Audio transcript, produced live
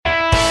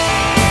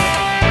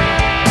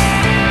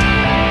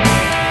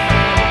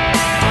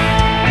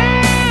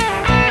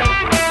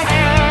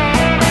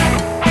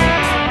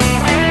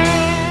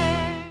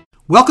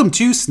Welcome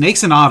to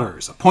Snakes and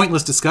Otters, a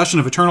pointless discussion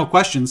of eternal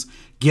questions.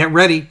 Get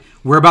ready,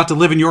 we're about to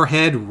live in your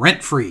head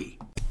rent-free.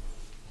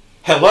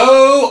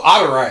 Hello,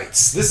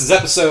 Otterites. This is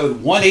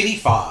episode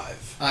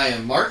 185. I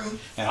am Martin.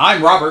 And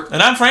I'm Robert.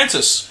 And I'm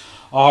Francis.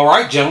 All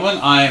right, gentlemen,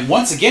 I am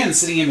once again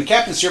sitting in the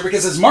captain's chair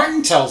because, as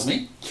Martin tells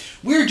me,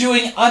 we're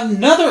doing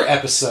another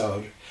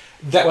episode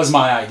that was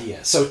my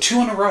idea. So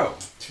 2 in a row.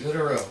 2 in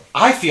a row.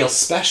 I feel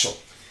special.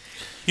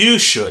 You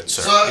should,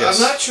 sir. So yes.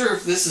 I'm not sure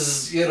if this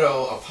is,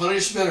 a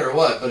punishment or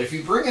what, but if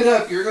you bring it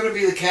up, you're going to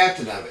be the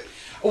captain of it.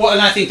 Well,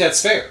 and I think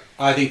that's fair.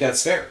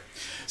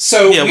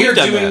 So Yeah, we are we've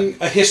done doing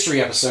a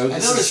history episode. I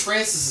notice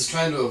Francis is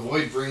trying to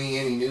avoid bringing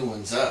any new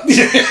ones up.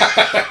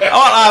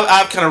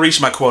 I've kind of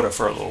reached my quota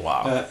for a little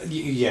while.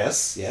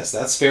 Yes,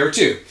 that's fair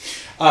too.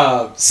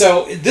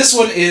 So this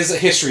one is a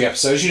history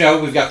episode. As you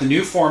know, we've got the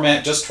new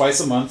format just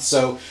twice a month.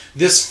 So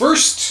this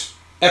first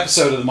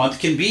episode of the month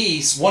can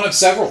be one of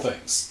several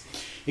things.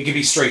 It could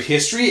be straight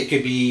history. It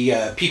could be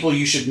people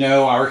you should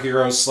know, our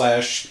heroes /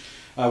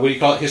 what do you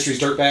call it? History's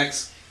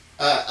dirtbags?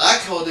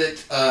 I called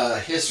it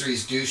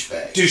History's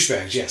Douchebags.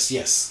 Douchebags,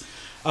 yes.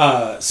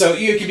 So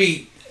it could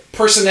be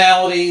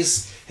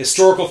personalities,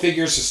 historical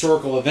figures,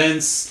 historical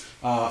events,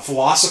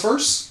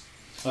 philosophers.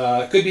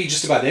 It could be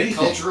just about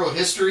anything. Cultural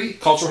history.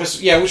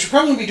 Yeah, which we're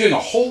probably going to be doing a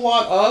whole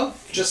lot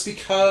of just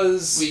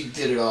because... We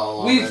did it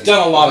all already. We've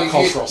done a lot of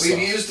cultural stuff.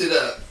 We've used it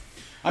up.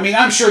 I mean,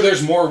 I'm sure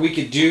there's more we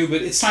could do,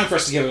 but it's time for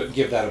us to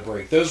give that a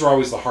break. Those were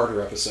always the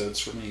harder episodes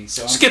for me.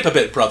 So Skip a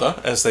bit, brother,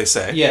 as they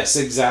say. Yes,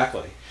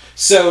 exactly.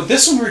 So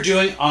this one we're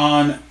doing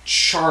on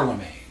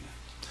Charlemagne.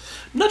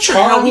 I'm not sure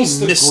how we Charles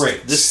the missed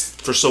Great. this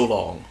for so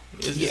long.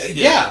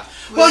 Yeah.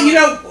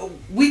 Well,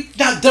 we've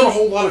not done a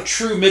whole lot of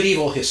true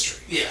medieval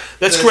history. Yeah.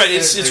 That's correct.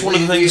 It's one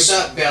of the things... We've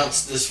not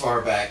bounced this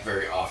far back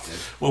very often.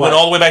 We went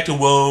all the way back to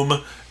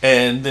Rome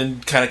and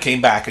then kind of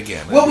came back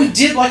again. Well, we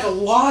did like a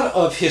lot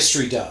of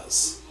history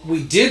does.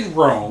 We did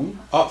Rome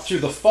up through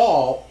the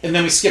fall, and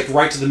then we skipped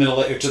right to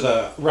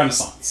the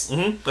Renaissance.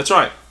 Mm-hmm. That's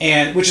right.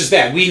 And which is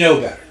bad. We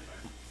know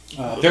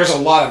better. There's a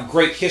lot of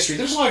great history.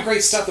 There's a lot of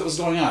great stuff that was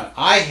going on.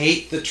 I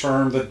hate the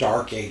term the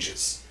Dark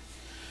Ages.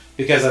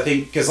 Because a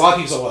lot of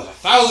people say, well,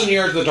 1,000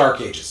 years of the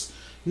Dark Ages.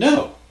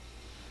 No.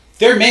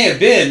 There may have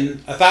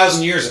been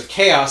 1,000 years of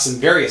chaos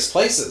in various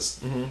places.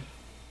 Mm-hmm.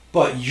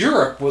 But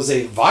Europe was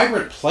a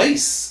vibrant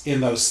place in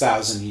those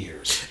 1,000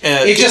 years.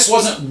 It just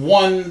wasn't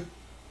one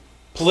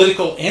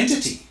political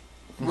entity.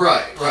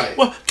 Right.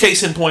 Well,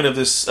 case in point of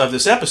this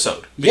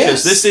episode, Yes.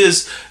 because this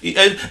is this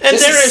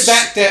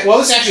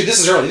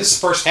is early. This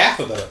is the first half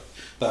of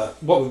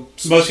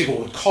most people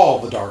would call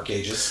the Dark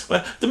Ages.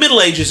 Well, the Middle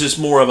Ages is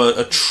more of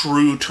a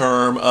true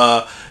term,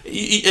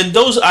 and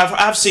those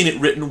I've seen it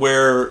written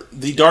where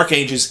the Dark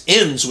Ages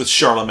ends with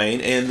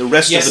Charlemagne and the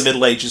rest of the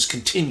Middle Ages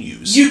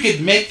continues. You could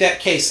make that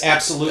case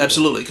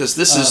absolutely, because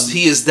this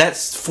he is that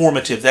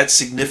formative, that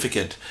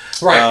significant,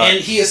 right? And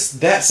he is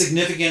that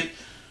significant.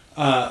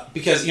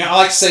 Because I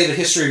like to say the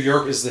history of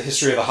Europe is the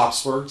history of the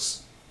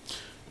Habsburgs.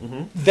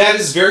 Mm-hmm. That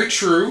is very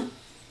true,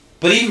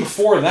 but even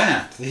before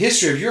that, the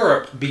history of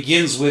Europe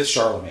begins with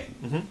Charlemagne.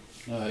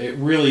 Mm-hmm. It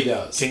really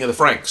does. King of the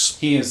Franks.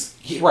 He was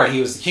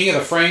the king of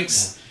the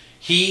Franks. Yeah.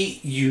 He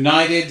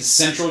united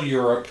Central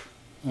Europe,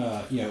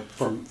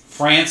 from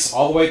France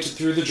all the way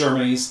through the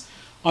Germanies,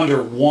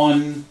 under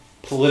one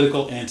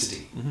political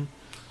entity.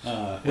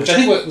 Mm-hmm. Which I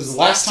think was the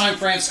last time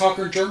France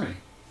conquered Germany.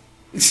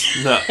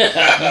 No.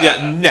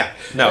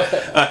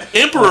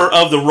 Emperor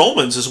of the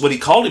Romans is what he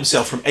called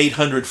himself from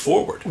 800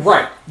 forward.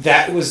 Right.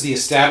 That was the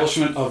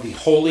establishment of the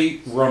Holy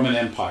Roman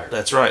Empire.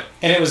 That's right.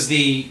 And it was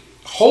the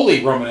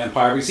Holy Roman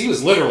Empire because he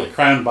was literally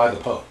crowned by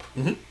the Pope.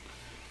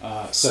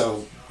 Mm-hmm.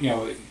 So,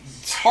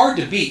 it's hard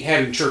to beat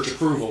having church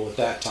approval at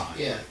that time.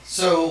 Yeah.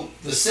 So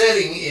the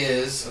setting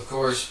is, of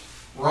course,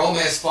 Rome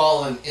has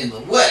fallen in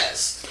the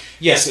west.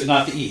 Yes, but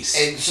not the east.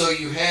 And so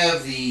you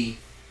have the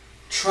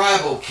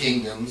tribal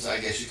kingdoms, I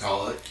guess you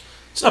call it.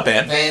 It's not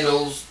bad.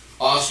 Vandals,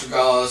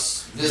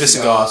 Ostrogoths,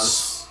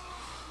 Visigoths,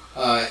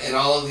 and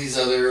all of these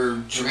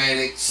other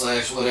Germanic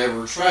 /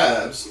 whatever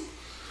tribes.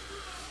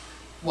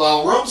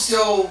 While Rome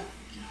still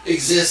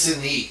exists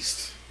in the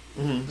east,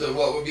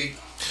 what would be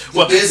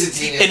the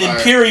Byzantine Empire. An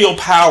imperial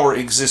power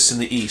exists in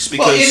the east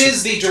because it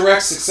is the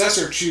direct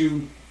successor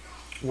to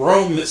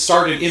Rome that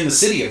started in the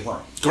city of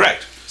Rome.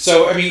 Correct.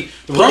 So, I mean,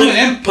 the Roman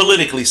Empire...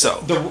 Politically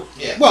so.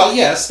 Well,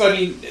 yes, but I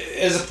mean,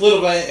 as a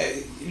political...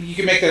 You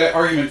can make that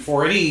argument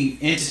for any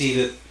entity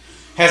that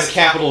has a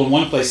capital in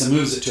one place and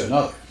moves it to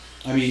another.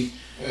 I mean,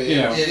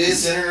 It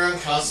is centered on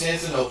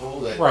Constantinople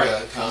that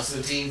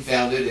Constantine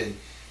founded and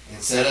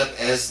set up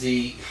as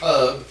the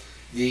hub,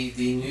 the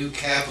new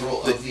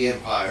capital of the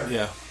empire.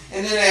 Yeah.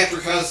 And then after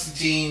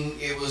Constantine,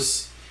 there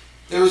was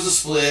a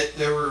split.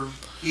 There were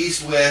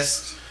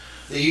east-west.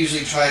 They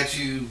usually tried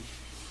to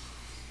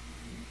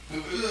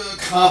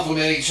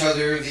complement each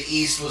other. The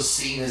East was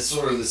seen as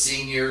sort of the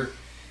senior.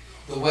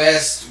 The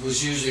West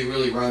was usually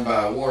really run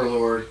by a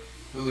warlord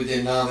who would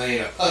then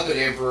nominate a puppet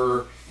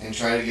emperor and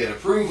try to get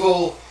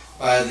approval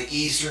by the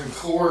Eastern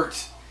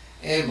court.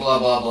 and blah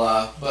blah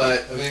blah.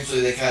 But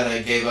eventually they kind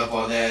of gave up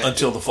on that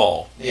until the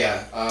fall.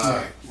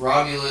 Yeah,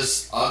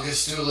 Romulus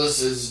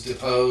Augustulus is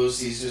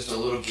deposed. He's just a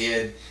little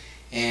kid,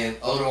 and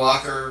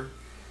Odoacer,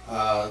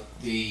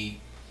 the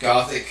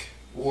Gothic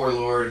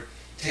warlord,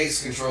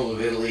 takes control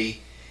of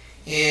Italy,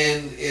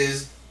 and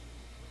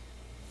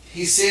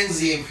he sends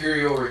the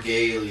imperial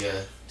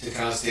regalia to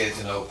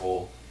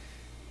Constantinople,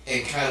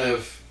 and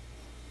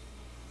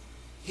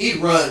he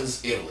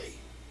runs Italy.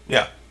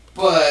 Yeah.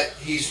 But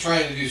he's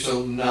trying to do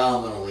so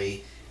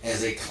nominally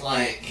as a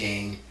client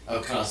king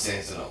of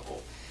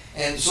Constantinople.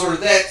 And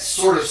that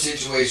sort of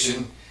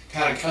situation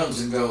kind of comes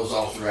and goes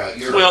all throughout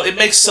Europe. Well, it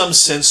makes some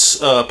sense,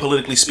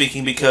 politically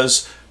speaking,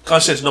 because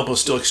Constantinople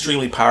is still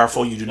extremely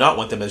powerful. You do not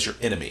want them as your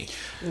enemy.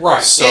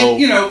 Right. So, and,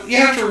 you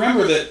have to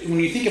remember that when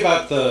you think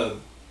about the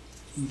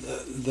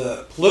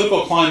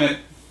political climate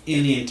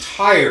in the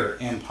entire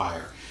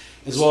empire,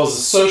 as well as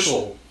the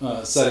social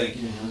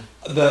setting,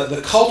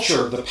 the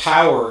culture, the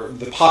power,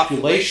 the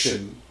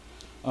population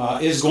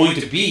is going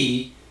to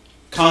be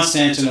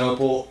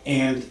Constantinople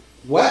and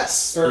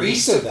west or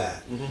east of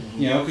that.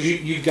 Because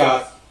you've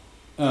got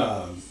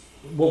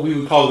what we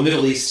would call the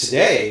Middle East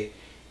today,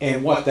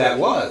 and what that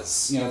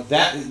was. At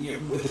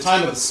the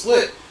time of the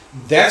split,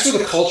 that's where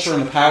the culture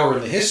and the power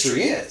and the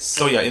history is.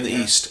 Oh yeah, in the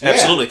East,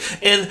 absolutely.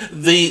 And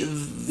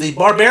the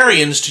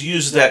barbarians, to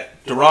use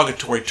that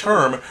derogatory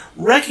term,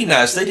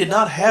 recognized they did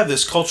not have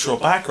this cultural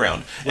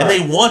background, and they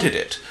wanted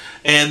it.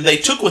 And they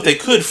took what they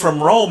could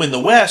from Rome in the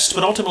West,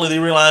 but ultimately they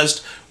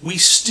realized we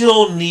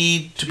still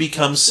need to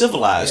become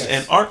civilized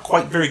and aren't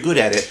quite very good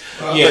at it.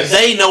 But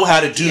they know how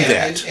to do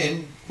that.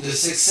 And the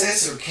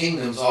successor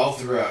kingdoms all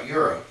throughout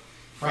Europe,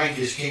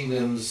 Frankish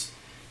kingdoms,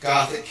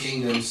 Gothic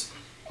kingdoms,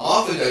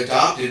 often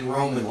adopted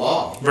Roman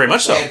law. Very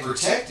much so. And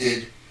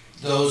protected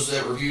those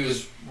that were viewed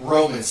as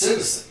Roman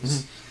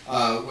citizens.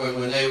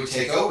 When they would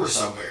take over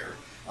somewhere,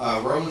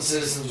 Roman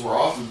citizens were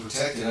often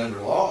protected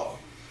under law.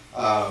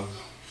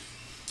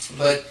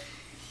 But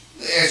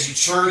as you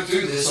churn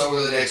through this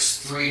over the next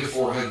 300 to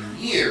 400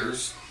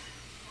 years,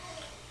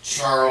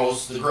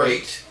 Charles the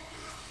Great,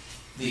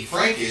 the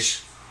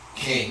Frankish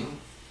king,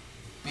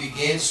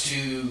 begins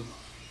to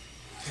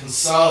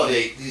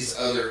consolidate these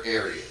other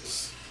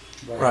areas.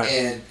 Right.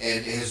 And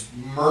is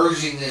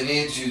merging them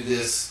into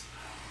this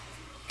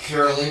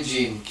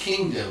Carolingian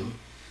kingdom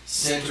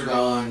centered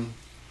on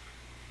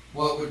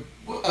what would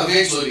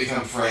eventually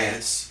become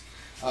France.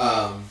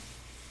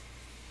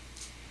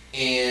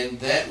 And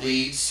that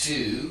leads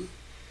to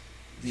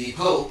the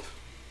Pope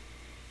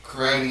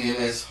crowning him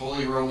as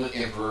Holy Roman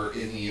Emperor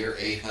in the year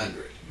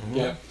 800.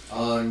 Yeah.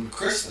 On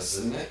Christmas,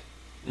 isn't it?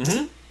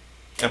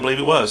 I believe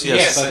it was, yes.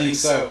 Yes, I think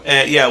so.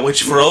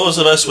 Which for those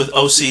of us with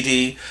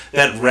OCD,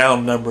 that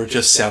round number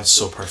just sounds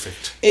so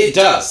perfect. It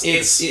does.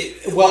 There's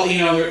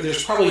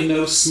probably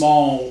no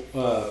small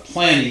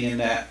planning in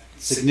that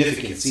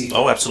significance either.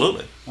 Oh,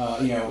 absolutely.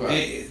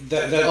 Right.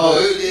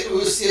 It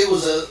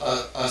was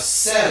a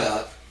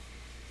setup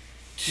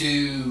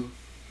to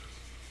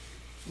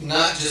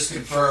not just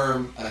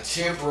confirm a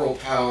temporal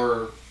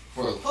power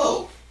for the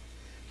Pope,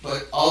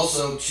 but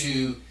also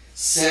to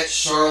set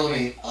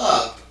Charlemagne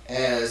up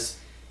as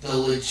the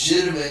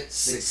legitimate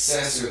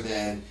successor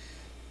then,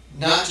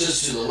 not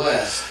just to the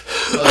West,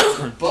 but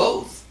to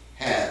both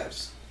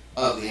halves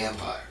of the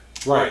empire.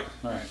 Right.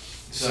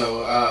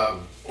 So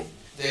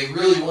they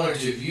really wanted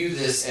to view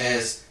this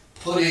as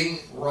putting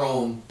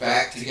Rome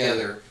back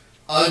together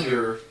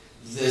under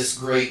this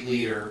great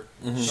leader,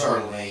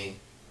 Charlemagne,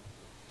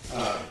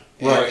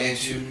 and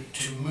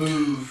to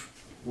move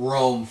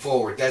Rome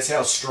forward. That's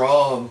how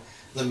strong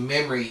the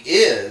memory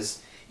is,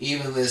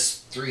 even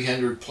this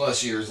 300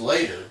 plus years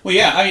later. Well,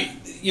 yeah,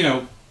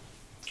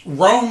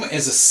 Rome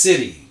as a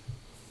city,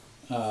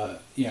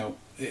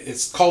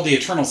 it's called the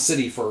Eternal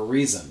City for a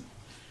reason.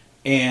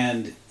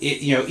 And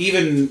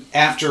even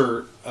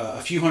after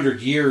a few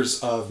hundred years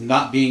of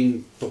not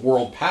being the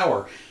world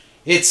power,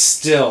 it's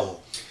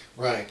still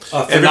a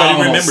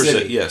phenomenal remembers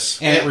city. it, yes.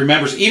 And it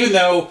remembers, even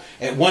though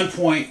at one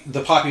point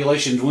the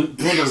population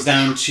dwindles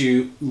down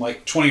to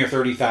like 20 or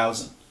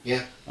 30,000.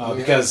 Yeah.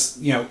 Because,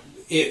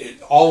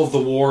 all of the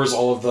wars,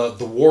 all of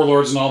the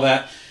warlords and all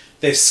that,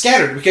 they've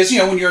scattered. Because,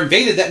 when you're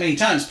invaded that many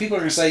times, people are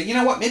going to say, you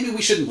know what, maybe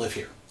we shouldn't live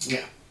here.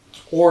 Yeah.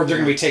 Or they're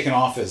going to be taken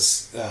off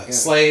as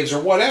slaves or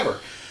whatever.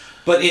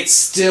 But it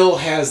still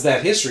has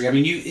that history. I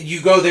mean, you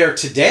go there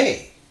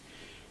today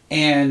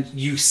and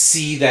you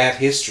see that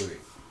history.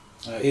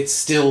 It's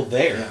still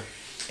there. Yeah.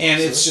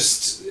 And it's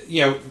just,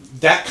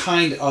 that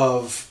kind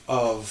of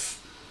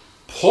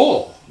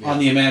pull on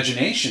the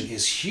imagination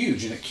is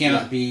huge, and it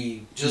cannot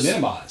be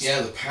minimized. Yeah,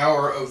 the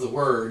power of the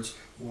words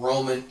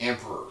Roman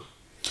Emperor.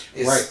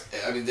 Right.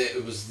 I mean,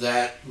 it was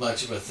that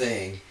much of a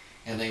thing,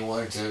 and they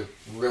wanted to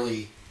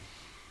really,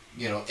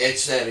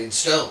 etch that in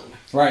stone.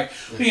 Right.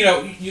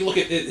 Well, you look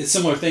at a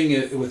similar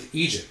thing with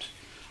Egypt.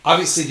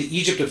 Obviously, the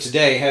Egypt of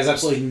today has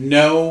absolutely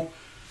no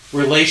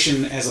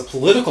relation as a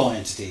political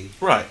entity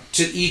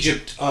to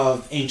Egypt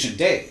of ancient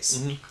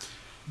days.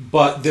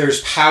 But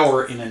there's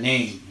power in a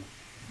name.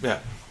 Yeah.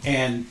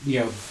 And,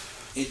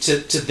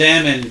 to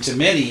them and to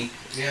many,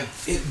 Yeah.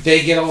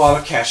 they get a lot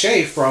of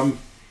cachet from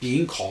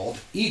being called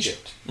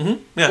Egypt.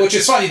 Mm-hmm. Yeah. Which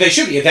is fine. They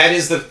should be. That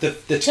is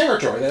the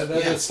territory.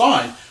 That's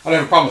fine. I don't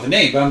have a problem with the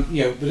name, but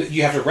but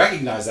you have to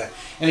recognize that.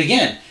 And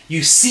again,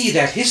 you see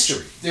that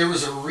history. There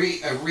was a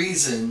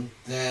reason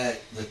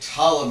that the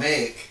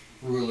Ptolemaic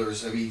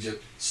rulers of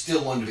Egypt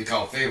still wanted to be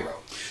called Pharaoh,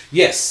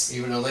 Yes.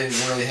 even though they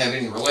didn't really have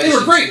any relation. They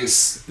were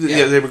Greeks.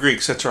 Yeah, they were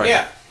Greeks. That's right.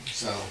 Yeah.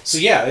 So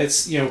yeah,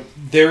 it's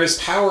there is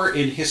power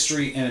in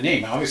history and a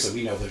name. Now, obviously,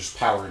 we know there's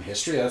power in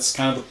history. That's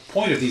kind of the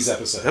point of these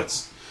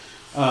episodes.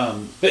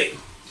 But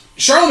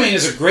Charlemagne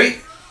is a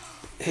great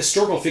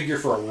historical figure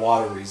for a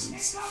lot of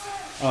reasons.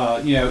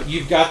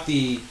 You've got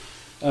the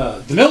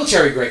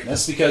military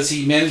greatness because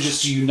he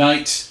manages to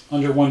unite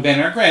under one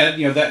banner.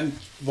 Granted, that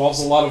involves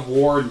a lot of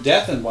war and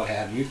death and what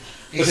have you.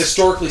 But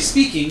historically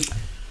speaking,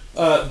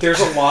 there's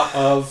a lot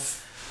of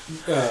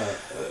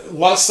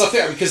stuff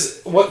there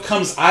because what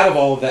comes out of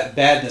all of that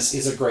badness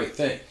is a great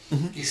thing.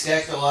 he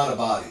stacked a lot of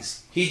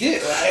bodies. He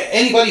did.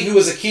 Anybody who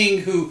was a king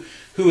who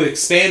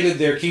expanded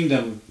their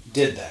kingdom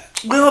did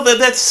that. Well,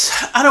 that's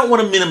I don't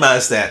want to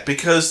minimize that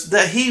because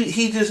that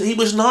he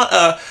was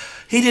not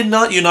he did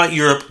not unite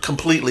Europe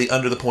completely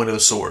under the point of the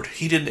sword.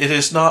 He didn't. It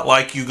is not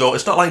like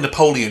It's not like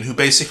Napoleon, who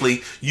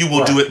basically you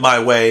will do it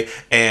my way,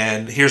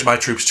 and here's my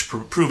troops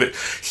to prove it.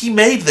 He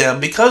made them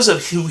because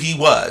of who he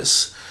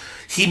was.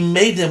 He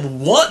made them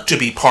want to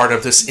be part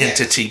of this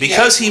entity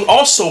because he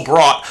also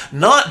brought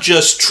not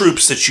just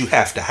troops that you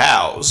have to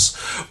house,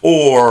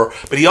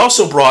 but he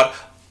also brought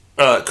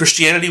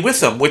Christianity with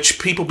them, which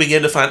people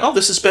begin to find,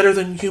 this is better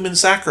than human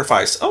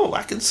sacrifice. Oh,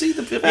 I can see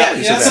the values of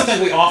that. That's something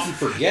we often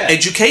forget.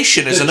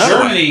 Education is another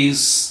one. The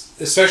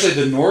Germanys, especially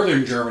the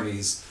northern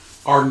Germanys,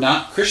 are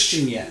not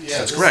Christian yet. Yeah,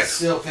 that's correct.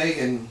 Still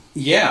pagan.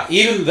 Yeah,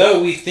 even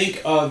though we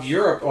think of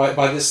Europe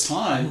by this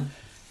time,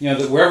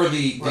 that wherever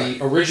the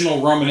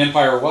original Roman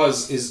Empire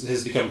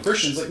has become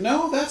Christian. It's like,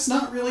 no, that's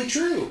not really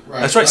true. Right.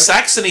 That's right.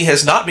 Saxony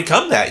has not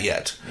become that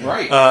yet.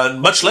 Right.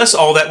 Much less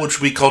all that which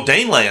we call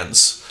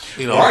Danelands.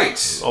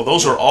 Right. Oh,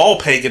 those are all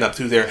pagan up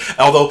through there.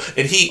 Although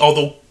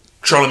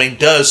Charlemagne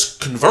does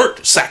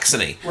convert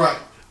Saxony. Right.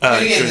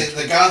 And again,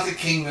 the Gothic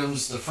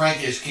kingdoms, the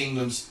Frankish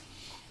kingdoms,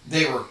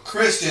 they were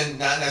Christian,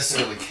 not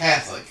necessarily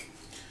Catholic.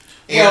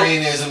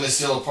 Arianism is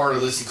still a part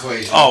of this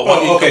equation.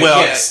 Okay. Well,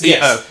 yes.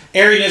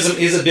 Arianism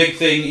is a big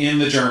thing in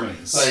the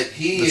Germans. But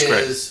he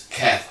is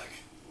Catholic.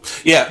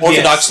 Yeah,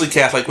 Orthodoxly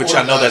Catholic, which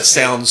I know that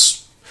sounds...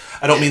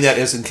 I don't mean that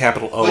as in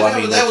capital O. But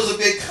I mean that was a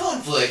big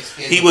conflict.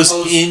 He was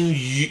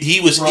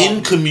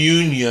in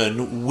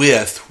communion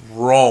with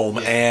Rome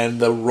and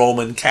the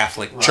Roman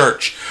Catholic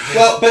Church.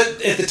 Well,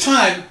 but at the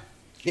time,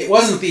 it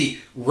wasn't the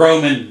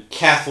Roman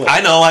Catholic.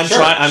 I know. I'm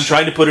Church.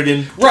 trying to put it in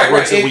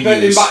words that we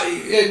use.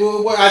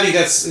 I think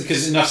that's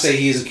because enough say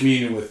he is in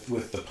communion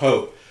with the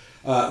Pope.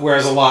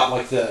 Whereas a lot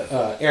like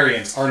the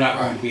Arians are not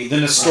going to be.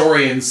 The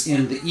Nestorians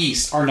in the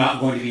East are not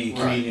going to be in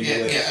communion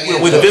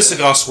with. The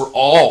Visigoths were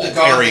all the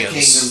Gothic Arians.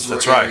 Kingdoms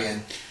That's were right.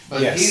 Arian.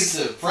 But he's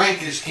the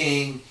Frankish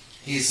king.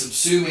 He's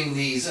subsuming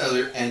these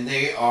other, and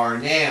they are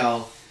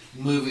now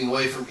moving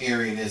away from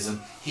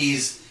Arianism.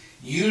 He's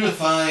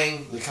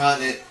unifying the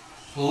continent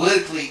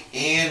politically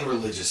and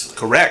religiously.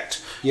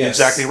 Correct. Yes.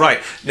 Exactly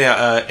right.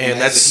 Now, and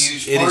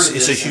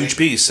it's a huge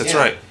piece. That's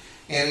right.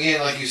 And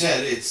again, like you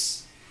said,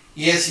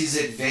 yes, he's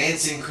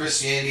advancing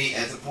Christianity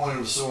at the point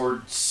of the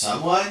sword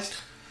somewhat,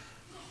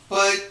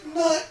 but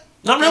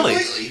not really.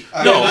 Completely.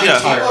 People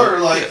are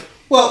like,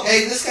 well,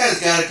 hey, this guy's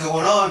got it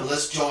going on.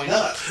 Let's join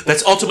up.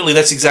 That's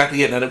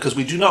exactly it, because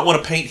we do not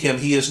want to paint him.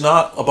 He is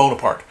not a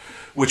Bonaparte,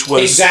 which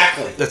was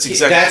exactly. That's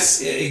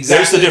exactly.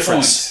 There's the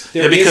difference.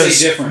 There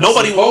is a difference.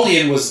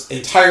 Napoleon was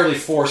entirely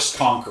forced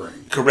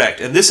conquering.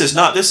 Correct, and this is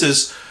not. This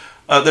is.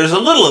 There's a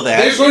little of that.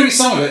 There's going to be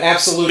some of it,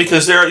 absolutely.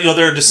 Because there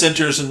are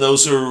dissenters and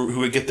those who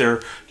would get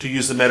their, to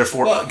use the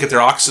metaphor, get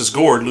their oxes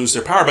gored, lose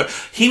their power. But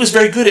he was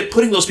very good at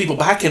putting those people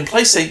back in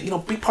place, saying,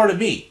 be part of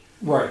me.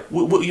 Right.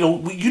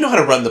 You know how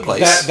to run the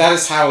place. That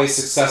is how a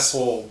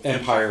successful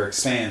empire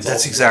expands.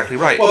 That's exactly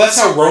right. Well, that's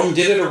how Rome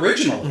did it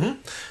originally. Mm-hmm.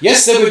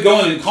 Yes, they would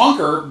go in and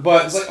conquer,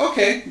 but it's like,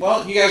 okay,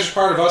 well, you guys are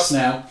part of us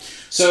now.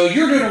 So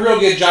you're doing a real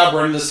good job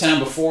running this town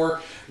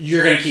before.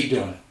 You're going to keep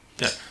doing it.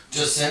 Yeah.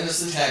 Just send us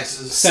the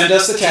taxes. Send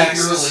us the taxes.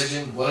 Keep your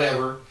religion,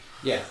 whatever.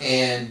 Yeah.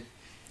 And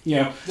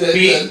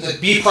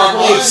be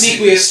properly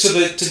obsequious to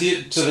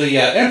the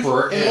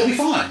emperor, and it'll be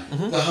fine.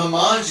 Mm-hmm. The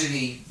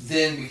homogeny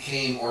then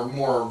became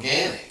more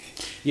organic.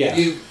 Yeah.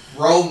 You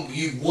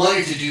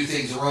wanted to do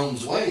things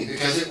Rome's way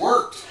because it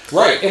worked.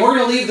 Right, and we're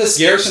going to leave this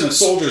garrison of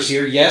soldiers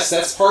here. Yes,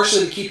 that's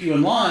partially to keep you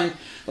in line,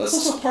 but it's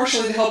also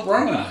partially to help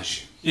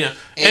Romanize you. Yeah,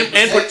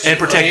 and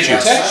protect you.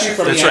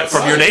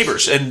 From your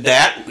neighbors, and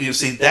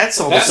that's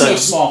all. That's no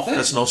small thing.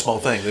 That's no small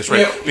thing. That's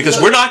right. Because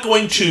we're not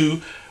going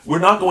to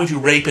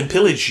rape and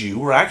pillage you.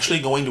 We're actually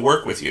going to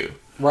work with you.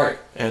 Right.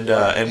 And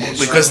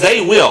because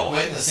they will.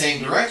 Went in the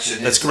same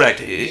direction. That's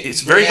correct.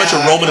 It's very much a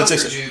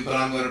Romanization. But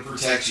I'm going to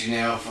protect you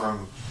now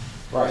from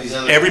Right. These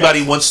other Everybody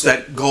guys. wants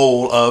that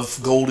goal of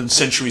golden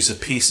centuries of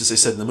peace, as they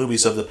said in the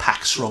movies, of the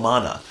Pax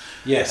Romana.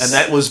 Yes. And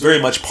that was very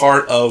much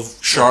part of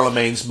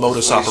Charlemagne's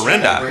modus That's what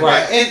he's trying to operandi. bring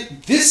Right, back.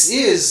 and this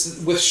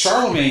is, with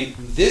Charlemagne,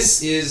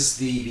 this is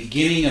the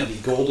beginning of the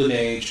golden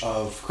age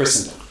of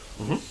Christendom.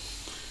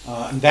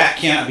 And that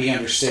cannot be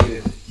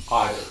understated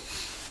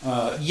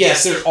either.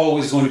 Yes, there's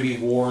always going to be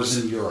wars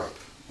in Europe.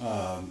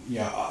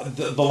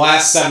 The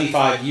last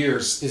 75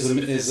 years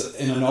is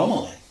an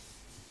anomaly.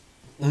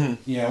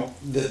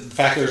 The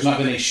fact there's not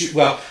been a shoot.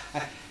 Well,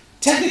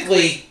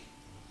 technically,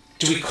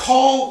 do we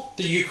call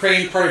the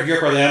Ukraine part of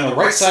Europe? Are they on the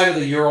right side of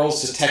the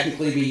Urals to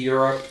technically be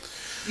Europe?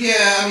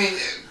 Yeah, I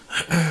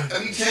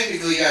mean,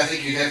 technically, I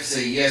think you'd have to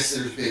say yes.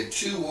 There's been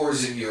 2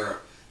 wars in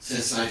Europe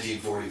since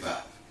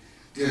 1945.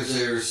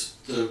 There's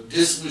the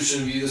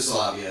dissolution of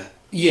Yugoslavia,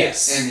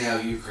 Yes. and now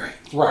Ukraine.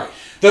 Right.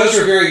 Those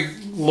are very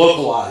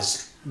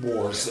localized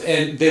wars,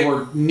 and they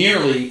were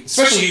nearly,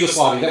 especially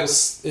Yugoslavia. That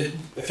was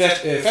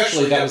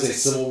effectively that was a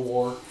civil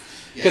war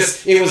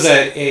because it was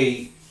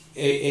a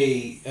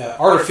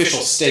artificial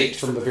state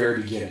from the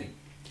very beginning,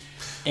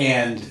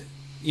 and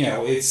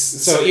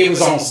it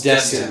was almost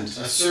destined.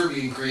 A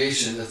Serbian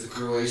creation that the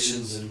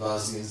Croatians and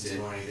Bosnians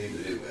didn't want anything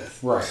to do with.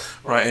 Right.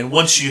 Right, and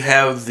once you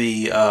have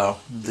the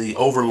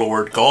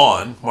overlord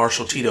gone,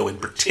 Marshal Tito in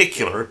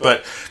particular,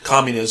 but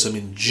communism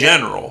in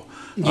general,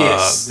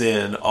 Yes.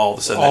 then all of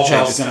a sudden All that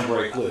hell's changes. going to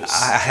break loose.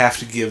 I have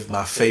to give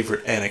my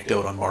favorite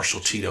anecdote on Marshal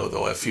Tito,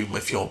 though. If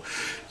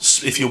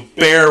you'll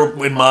bear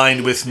in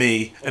mind with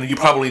me, and you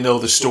probably know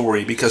the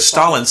story, because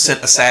Stalin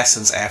sent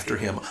assassins after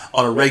him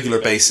on a regular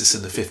basis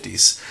in the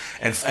 50s,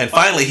 and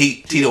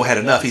finally Tito had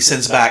enough. He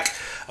sends back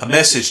a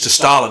message to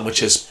Stalin, which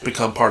has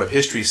become part of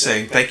history,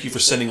 saying, "Thank you for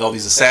sending all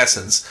these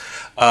assassins.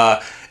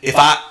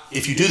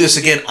 If you do this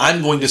again,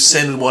 I'm going to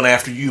send one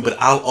after you, but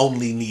I'll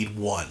only need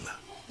one."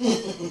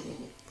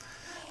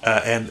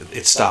 And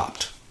it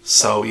stopped.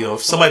 So,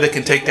 if somebody that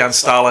can take down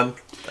Stalin,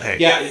 hey.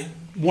 Yeah,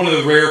 one of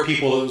the rare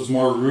people that was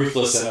more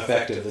ruthless and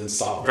effective than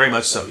Stalin. Very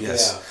much so,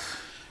 yes.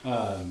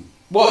 Yeah.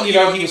 Well,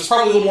 he was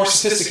probably a little more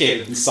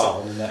sophisticated than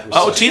Stalin in that respect.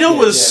 Oh, Tito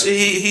was, Yeah.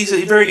 he's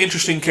a very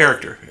interesting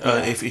character,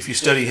 if you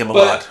study him a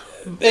But, lot.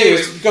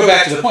 anyways, go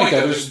back to the point,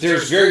 though.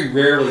 There's very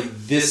rarely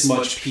this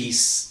much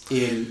peace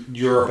in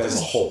Europe as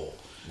a whole.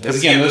 Because,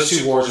 again, those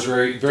 2 wars are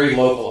very, very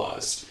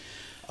localized.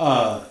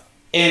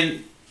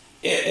 And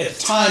at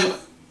the time,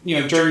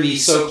 during the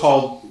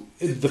so-called,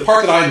 the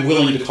part that I'm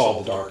willing to call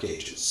the Dark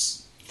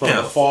Ages, from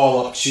the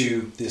fall up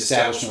to the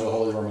establishment of the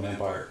Holy Roman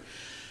Empire,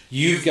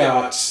 you've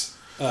got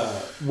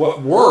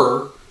what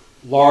were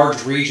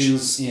large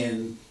regions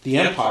in the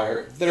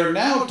empire that are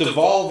now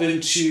devolved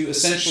into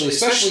essentially,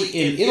 especially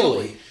in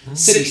Italy,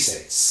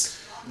 city-states.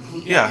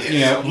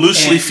 Yeah,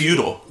 loosely and-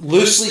 feudal.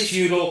 Loosely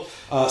feudal.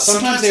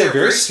 Sometimes they are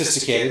very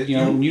sophisticated.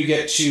 When you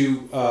get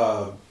to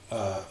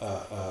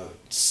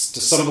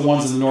some of the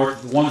ones in the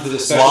north, the ones that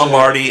especially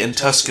Lombardy and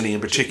Tuscany in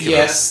particular.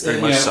 Yes,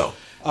 very much so.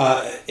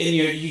 And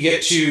you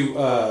get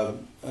to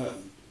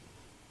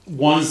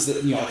ones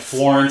that like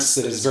Florence,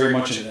 that is very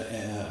much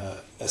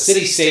a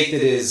city-state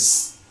that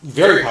is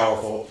very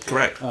powerful.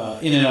 Correct.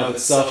 In and of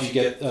itself, you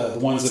get the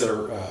ones that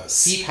are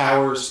sea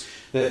powers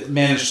that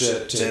manage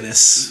to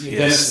Venice, yes,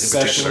 Venice in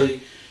particular.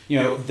 especially.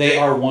 They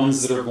are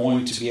ones that are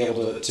going to be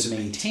able to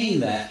maintain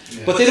that,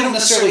 but they don't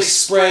necessarily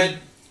spread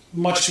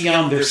much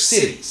beyond their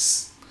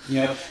cities. They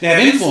have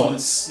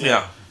influence,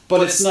 Yeah.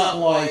 but it's not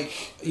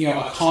like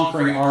a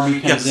conquering army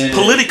comes in.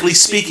 Politically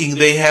speaking,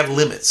 they have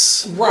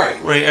limits.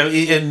 Right. Right,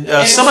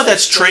 and some of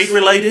that's trade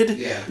related.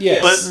 Yeah.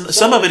 Yes. But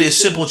some of it is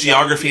simple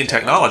geography and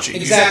technology.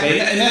 Exactly,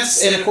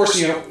 and of course,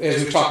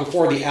 as we've talked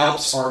before, the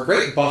Alps are a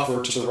great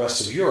buffer to the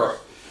rest of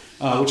Europe,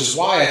 which is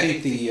why I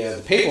think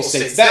the Papal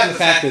States, that and the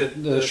fact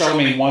that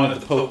Charlemagne wanted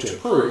the Pope to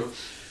approve,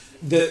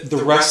 that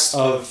the rest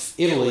of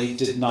Italy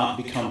did not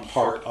become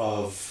part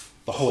of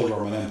the Holy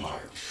Roman Empire.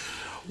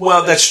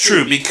 Well, that's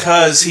true,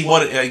 because he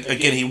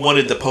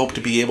wanted the Pope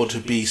to be able to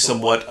be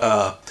somewhat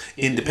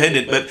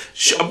independent. But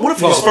one of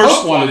his The first,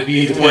 Pope wanted to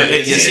be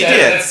independent. Yes, he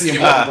did. That's the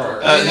important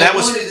part. And that they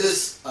was- wanted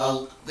this.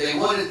 They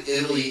wanted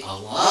Italy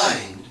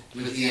aligned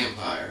with the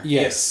empire.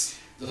 Yes.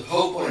 The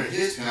Pope wanted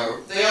his power.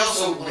 They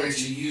also wanted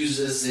to use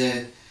this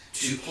then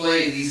to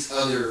play these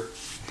other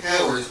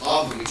powers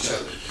off of each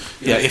other.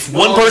 yeah, if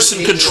one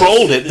person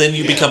controlled it, then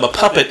you become a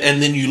puppet,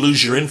 and then you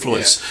lose your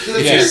influence. Yeah.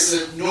 Yes.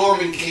 There's the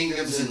Norman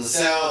kingdoms in the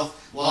south,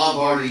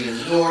 Lombardy in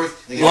the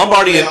north. They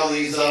Lombardy play and- all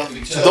these off of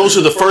each other. Those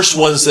are the first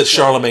ones that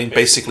Charlemagne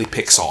basically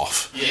picks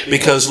off,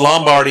 because the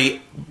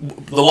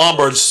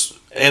Lombards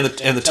and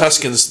the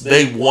Tuscans,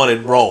 they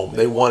wanted Rome,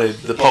 they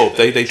wanted the Pope,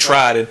 they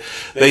tried, and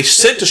they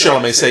sent to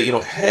Charlemagne, say,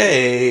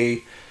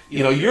 hey,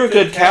 you're a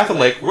good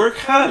Catholic, we're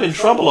kind of in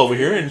trouble over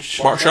here, and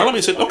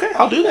Charlemagne said, okay,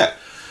 I'll do that.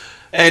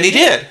 And he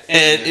did.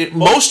 And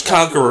most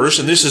conquerors,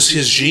 and this is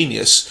his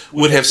genius,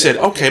 would have said,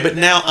 okay, but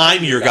now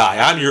I'm your guy.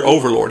 I'm your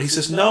overlord. He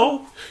says,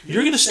 no,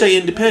 you're going to stay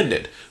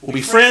independent. We'll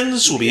be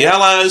friends. We'll be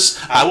allies.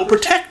 I will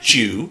protect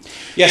you.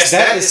 Yes,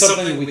 that is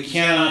something that we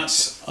cannot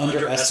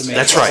underestimate.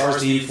 That's right. As far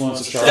as the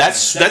influence of Charlemagne.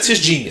 That's his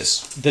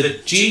genius.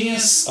 The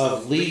genius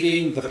of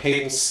leaving the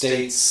Papal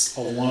States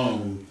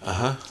alone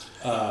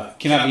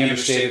cannot be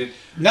understated.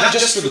 Not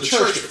just for the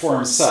church, but for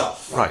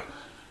himself. Right.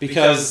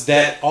 Because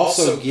that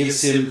also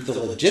gives him the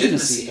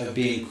legitimacy of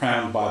being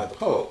crowned by the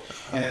Pope.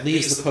 And it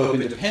leaves the Pope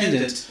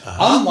independent,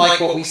 unlike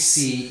what we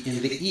see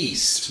in the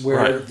East,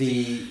 where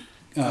the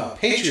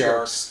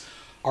patriarchs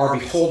are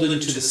beholden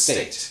to the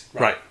state.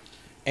 Right.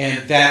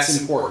 And that's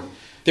important.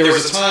 There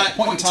was a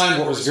point in time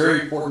where it was very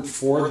important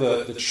for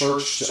the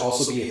church to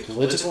also be a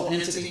political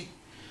entity.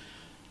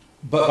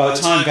 But by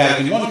the time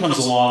Vatican I comes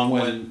along,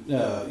 when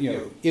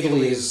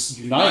Italy is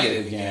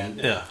united again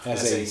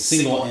as a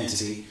single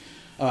entity,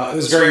 it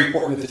was very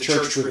important that the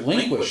church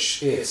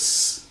relinquish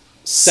its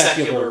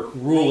secular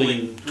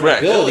ruling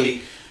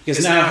ability,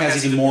 because now it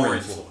has even more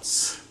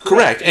influence.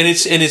 Correct, and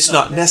it's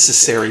not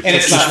necessary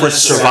for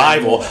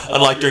survival.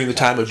 Unlike during the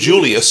time of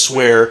Julius,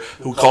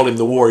 who called him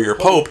the warrior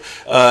pope,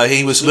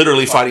 he was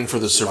literally fighting for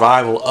the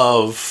survival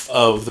of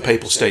the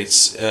Papal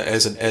States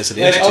as an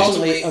entity, and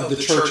ultimately of the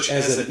church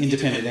as an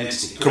independent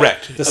entity.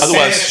 Correct. The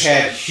Spanish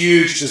had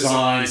huge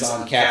designs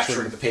on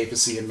capturing the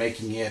papacy and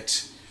making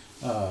it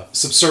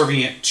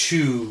subservient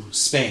to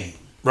Spain.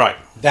 Right.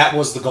 That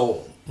was the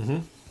goal,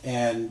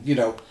 and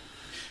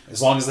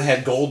as long as they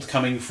had gold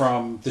coming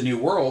from the New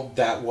World,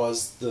 that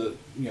was what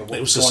it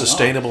was a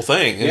sustainable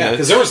thing. Yeah,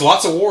 because there was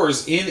lots of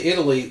wars in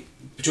Italy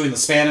between the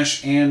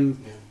Spanish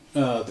and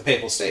the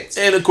Papal States.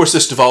 And of course,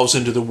 this devolves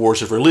into the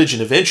wars of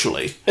religion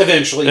eventually.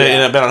 Eventually, yeah.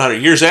 And about 100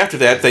 years after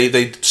that,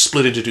 they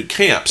split into two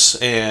camps,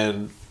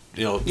 and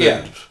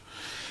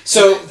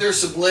So there's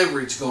some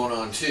leverage going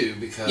on too,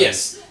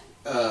 because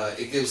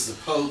it gives the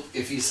Pope,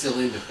 if he's still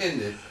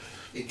independent,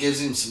 it gives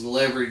him some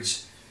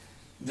leverage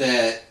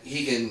that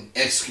he can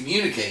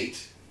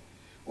excommunicate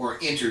or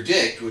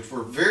interdict, which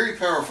were very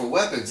powerful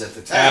weapons at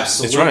the time.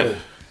 Absolutely.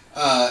 That's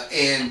right.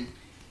 And,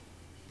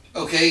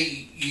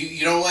 okay,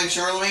 you don't like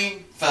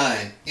Charlemagne?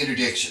 Fine,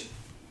 interdiction.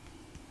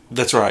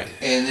 That's right.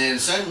 And then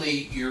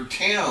suddenly your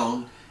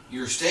town,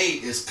 your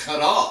state is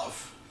cut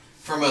off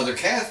from other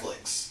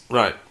Catholics.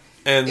 Right.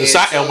 And the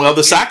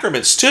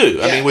sacraments too.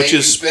 I mean, which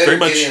is very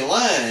much get in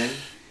line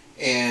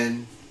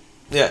and...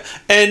 Yeah,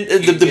 and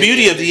the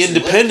beauty of the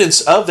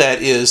independence of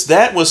that is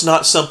that was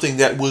not something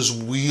that was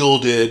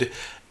wielded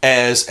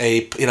in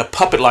a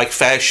puppet-like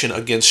fashion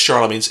against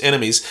Charlemagne's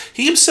enemies.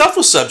 He himself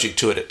was subject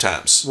to it at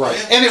times.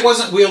 Right, and it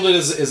wasn't wielded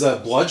as a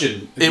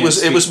bludgeon. It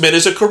was meant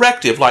as a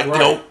corrective. Like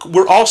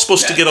we're all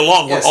supposed to get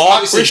along. Yes, we're all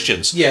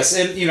Christians. Yes,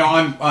 and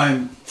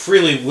I'm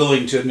freely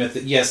willing to admit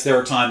that yes, there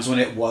are times when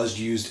it was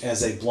used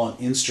as a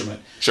blunt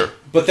instrument. Sure,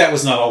 but that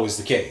was not always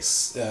the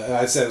case.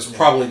 I'd say it was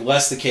probably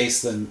less the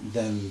case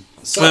than.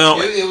 Well,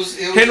 it was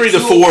Henry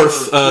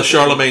IV,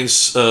 Charlemagne's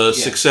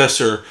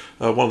successor,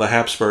 one of the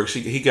Habsburgs,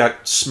 he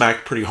got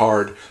smacked pretty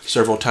hard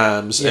several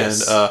times, and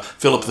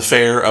Philip the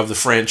Fair of the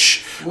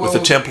French with the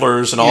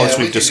Templars and all this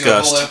we've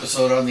discussed. We could do a whole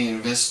episode on the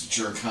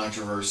investiture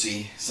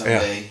controversy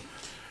someday. Yeah.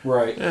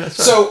 Right. Yeah,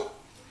 so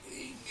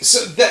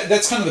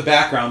that's kind of the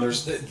background.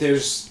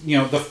 There's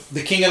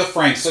the King of the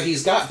Franks. So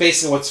he's got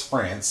basically what's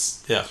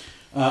France. Yeah.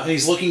 And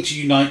he's looking to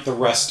unite the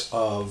rest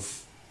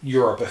of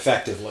Europe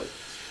effectively,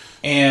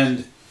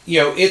 and.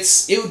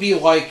 It would be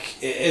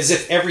like as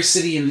if every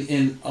city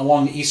in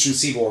along the eastern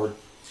seaboard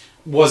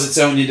was its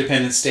own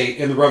independent state,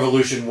 and the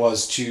revolution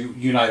was to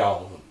unite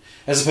all of them,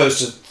 as opposed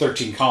to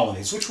 13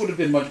 colonies, which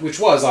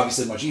was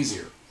obviously much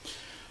easier.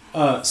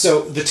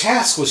 So the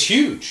task was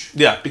huge.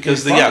 Yeah,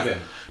 because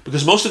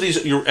because most of these,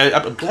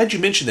 I'm glad you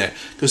mentioned that,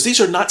 because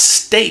these are not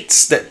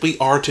states that we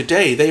are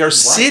today. They are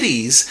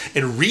cities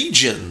and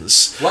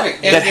regions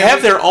that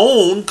have their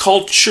own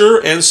culture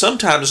and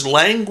sometimes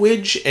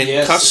language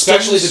and customs.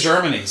 Especially the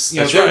Germanies.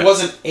 There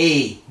wasn't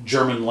a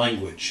German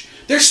language.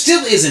 There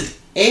still isn't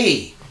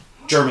a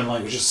German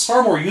language. It's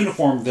far more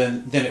uniform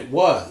than it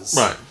was.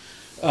 Right.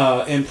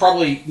 And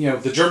probably,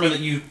 the German that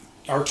you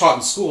are taught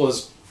in school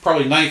is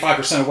probably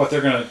 95% of what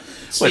they're going to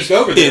speak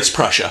over there. It's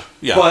Prussia.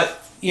 Yeah. But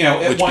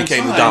at which one became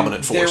time, the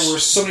dominant force. There were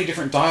so many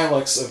different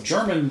dialects of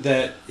German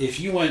that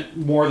if you went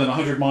more than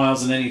 100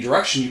 miles in any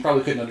direction, you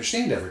probably couldn't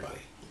understand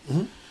everybody.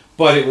 Mm-hmm.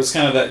 But it was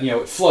kind of that,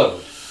 it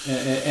flowed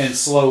and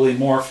slowly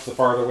morphed the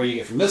farther away you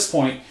get from this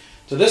point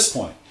to this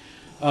point.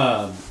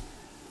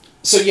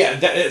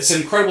 It's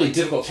an incredibly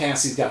difficult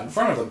task he's got in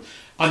front of him.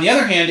 On the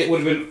other hand, it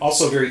would have been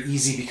also very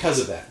easy because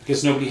of that,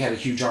 because nobody had a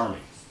huge army.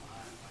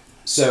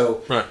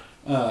 So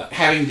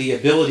having the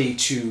ability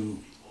to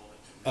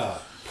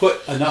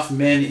put enough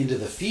men into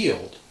the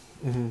field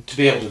to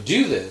be able to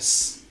do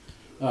this,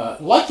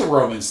 like the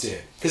Romans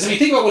did. Because,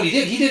 think about what he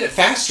did. He did it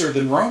faster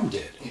than Rome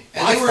did.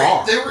 And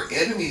there were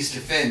enemies to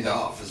fend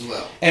off as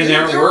well. And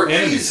there were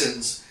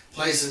enemies.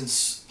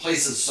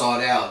 Places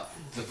sought out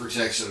the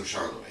protection of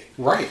Charlemagne.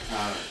 Right.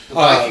 The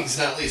Vikings,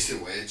 not least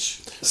of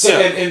which.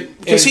 So,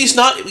 because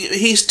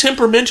he's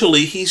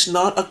temperamentally, he's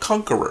not a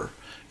conqueror.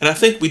 and I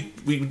think we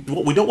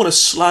don't want to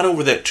slide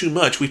over that too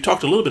much. We've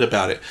talked a little bit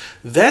about it.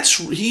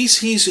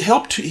 He's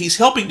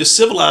helping to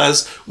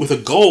civilize with a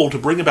goal to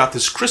bring about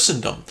this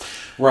Christendom.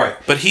 Right.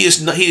 But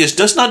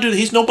does not do.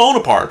 He's no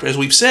Bonaparte, as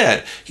we've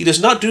said. He does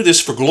not do this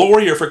for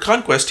glory or for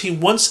conquest. He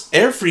wants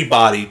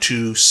everybody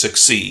to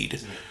succeed,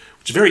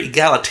 which is very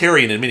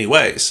egalitarian in many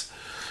ways,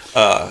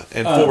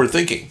 and forward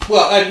thinking.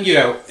 Well,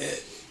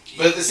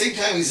 but at the same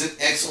time, he's an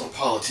excellent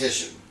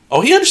politician. Oh,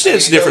 he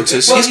understands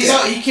differences.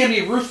 Well, he can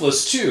be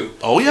ruthless too.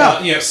 Oh,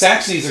 yeah.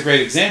 Saxony is a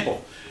great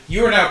example.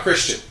 You are now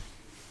Christian,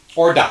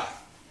 or die.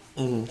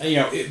 Mm-hmm.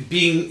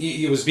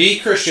 It was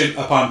being Christian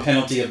upon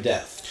penalty of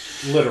death.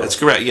 Literally. That's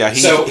correct. Yeah,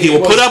 he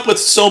will put up with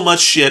so much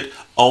shit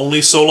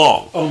only so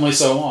long. Only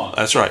so long.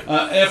 That's right.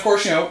 And of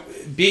course,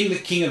 being the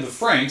king of the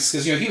Franks,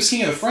 because he was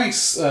king of the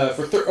Franks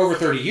for over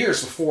 30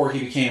 years before he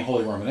became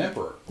Holy Roman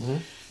Emperor,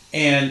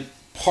 and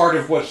part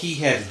of what he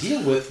had to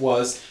deal with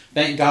was,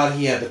 thank God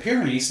he had the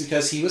Pyrenees,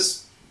 because he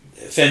was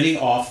fending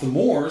off the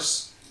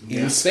Moors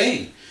in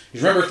Spain.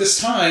 You remember, at this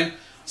time,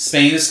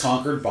 Spain is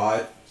conquered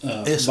by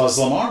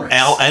Muslim armies.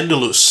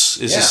 Al-Andalus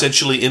is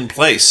essentially in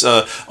place.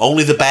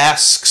 Only the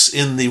Basques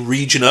in the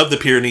region of the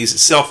Pyrenees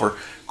itself are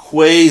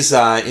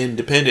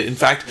quasi-independent. In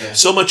fact,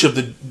 so much of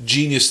the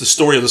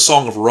story of the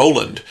Song of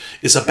Roland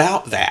is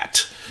about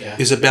that. Yeah.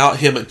 Is about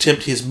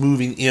his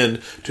moving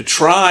in to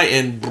try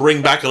and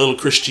bring back a little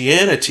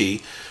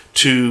Christianity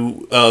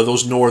to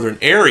those northern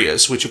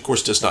areas, which of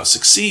course does not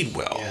succeed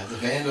well. Yeah, the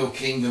Vandal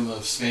kingdom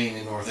of Spain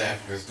in North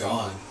Africa is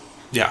gone.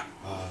 Yeah.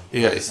 By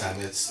this time,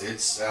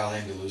 it's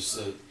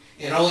Al-Andalus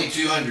in only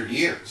 200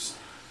 years.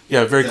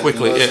 Yeah, very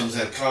quickly. The Muslims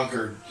have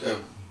conquered,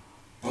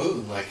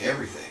 like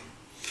everything.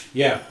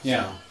 Yeah,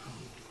 yeah.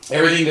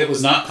 Everything that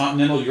was not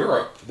continental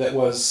Europe, that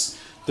was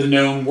the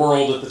known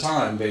world at the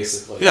time,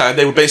 basically. Yeah,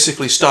 they were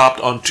basically stopped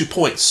on 2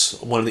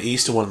 points, one in the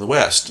east and one in the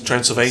west.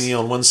 Transylvania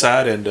on one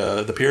side and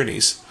the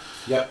Pyrenees.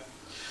 Yep.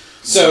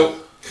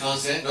 So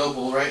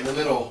Constantinople right in the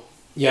middle.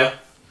 Yep.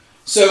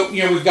 So,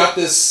 we've got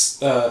this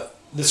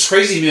this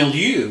crazy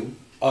milieu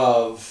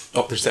of...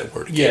 Oh, there's that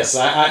word again. Yes,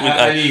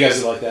 I knew you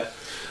guys would like that.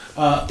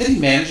 Then he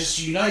manages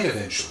to unite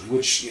eventually,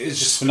 which is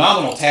just a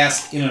phenomenal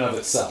task in and of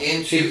itself.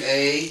 Into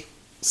a...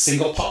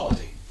 single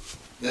polity.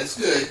 That's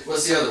good.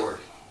 What's the other word?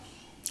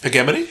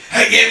 Hegemony?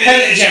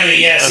 Hegemony,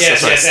 yes,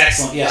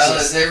 excellent.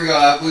 Yes. There we go.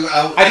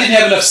 I didn't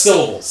have enough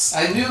syllables.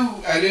 I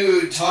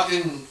knew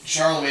talking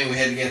Charlemagne, we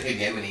had to get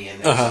hegemony in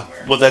there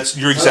somewhere. Well,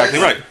 you're exactly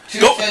right. Two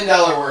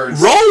 $10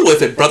 words. Roll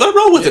with it, brother.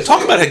 Roll with it.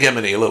 Talk about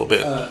hegemony a little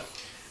bit.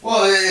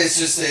 Well, it's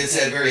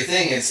that very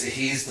thing.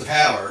 He's the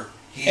power,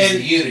 he's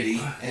the unity,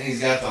 and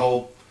he's got the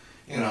whole,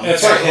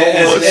 That's right.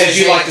 As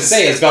you like to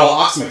say, as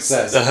Bella Oxmick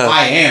says,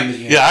 I am the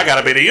unity. Yeah, I got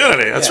to be the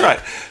unity. That's right.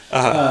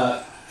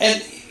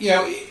 And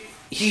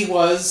he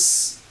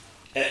was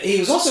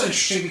also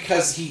interesting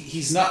because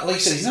he's not, like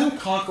you said, he's not a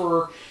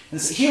conqueror.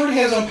 He already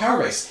has his own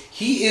power base.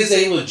 He is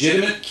a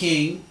legitimate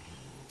king,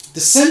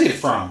 descended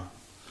from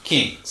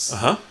kings,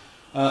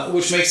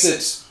 which makes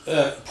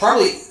it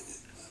probably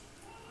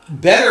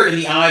better in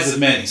the eyes of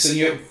many.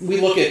 So we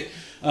look at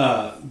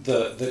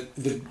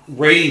the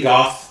raiding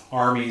Goth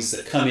armies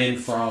that come in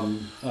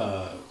from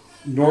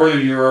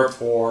Northern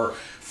Europe or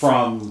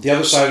from the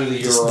other side of the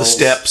Urals, the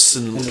steppes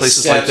and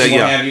places like that.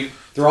 Yeah.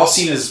 They're all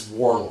seen as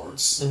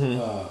warlords,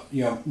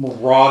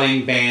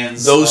 marauding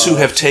bands. Those who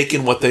have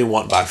taken what they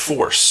want by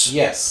force.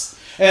 Yes,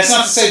 and it's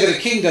not to say that a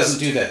king doesn't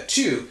do that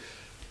too,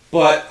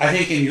 but I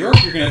think in Europe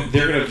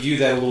they're gonna view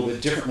that a little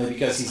bit differently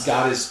because he's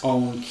got his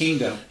own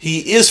kingdom.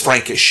 He is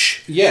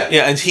Frankish. Yeah,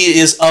 and he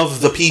is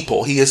of the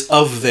people. He is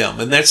of them,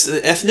 and that's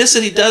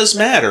ethnicity does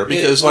matter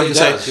because,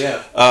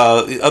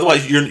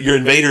 otherwise you're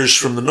invaders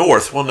from the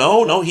north. Well,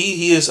 no,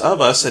 he is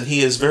of us, and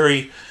he is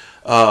very.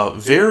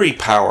 Very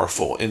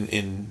powerful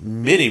in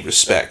many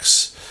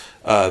respects,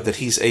 that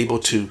he's able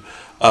to,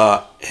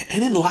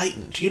 and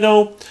enlightened.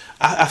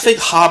 I think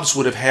Hobbes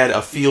would have had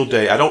a field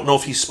day. I don't know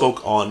if he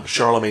spoke on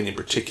Charlemagne in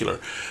particular,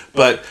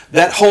 but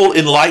that whole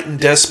enlightened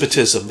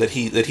despotism that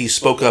he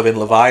spoke of in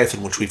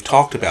Leviathan, which we've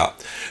talked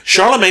about,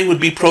 Charlemagne would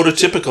be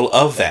prototypical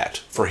of that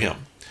for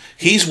him.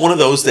 He's one of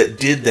those that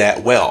did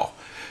that well,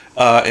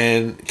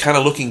 and kind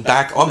of looking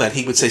back on that,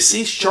 he would say,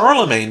 "See,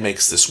 Charlemagne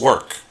makes this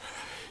work."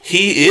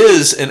 He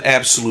is an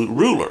absolute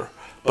ruler,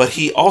 but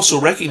he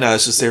also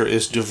recognizes there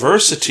is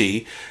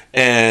diversity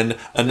and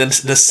a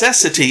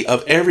necessity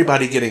of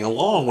everybody getting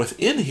along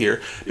within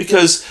here,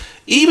 because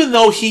even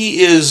though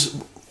he is,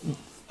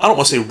 I don't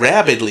want to say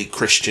rabidly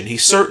Christian,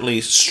 he's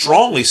certainly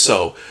strongly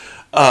so,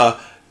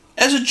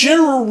 as a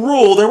general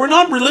rule, there were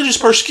not religious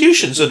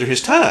persecutions under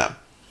his time.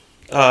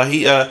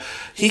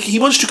 He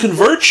wants to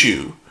convert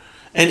you.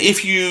 And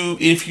if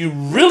you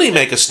really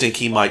make a stink,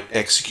 he might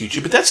execute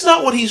you. But that's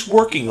not what he's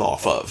working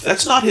off of.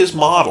 That's not his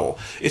model.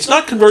 It's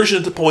not conversion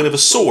at the point of a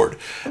sword.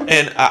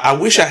 And I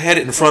wish I had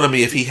it in front of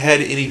me if he had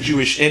any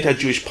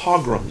anti-Jewish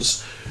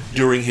pogroms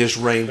during his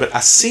reign. But I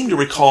seem to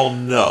recall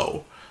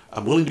no.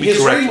 I'm willing to be his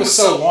corrected. reign was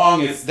so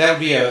long, that would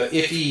be a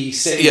iffy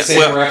say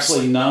there were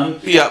absolutely none.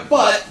 Yeah,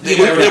 but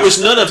there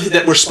was none of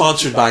that were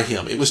sponsored by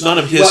him. It was none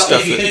of his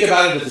stuff. If you think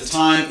about it, at the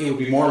time, it would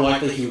be more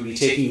likely he would be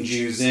taking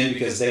Jews in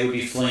because they would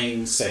be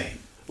fleeing Spain.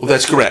 Well,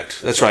 that's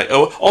correct. That's right.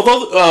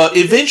 Although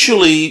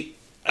eventually,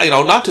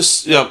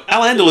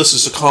 Al-Andalus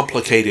is a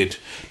complicated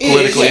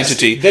political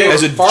entity. They were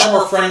far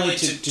more friendly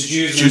to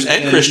Jews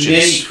and than Christians.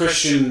 many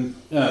Christian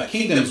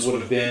kingdoms would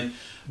have been,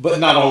 but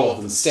not all of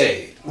them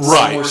stayed.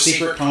 Right. Some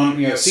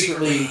were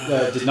secretly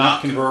did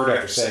not convert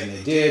after saying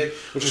they did,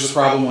 which was a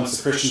problem once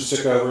the Christians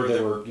took over.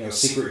 They were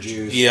secret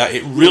Jews. Yeah,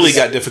 it really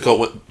got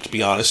difficult, to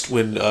be honest,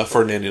 when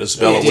Ferdinand and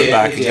Isabella went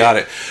back and got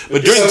it.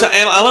 But during the time,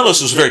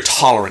 Al-Andalus was very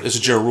tolerant as a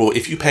general rule.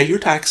 If you pay your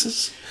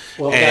taxes,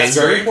 that's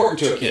very important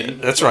to a king.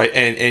 That's right,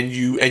 and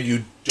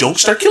you don't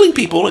start killing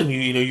people, and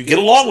you get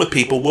along with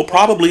people, we'll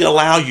probably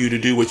allow you to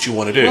do what you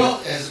want to do.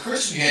 Well, as a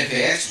Christian, you had to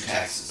pay extra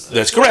taxes.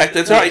 That's correct.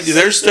 That's right.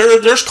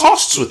 There's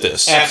costs with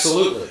this.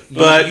 Absolutely,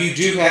 but you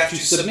do have to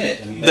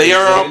submit. They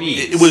are.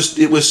 It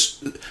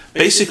was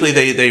basically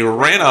they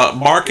ran a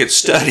market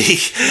study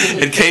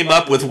and came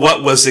up with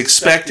what was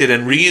expected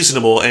and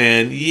reasonable,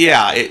 and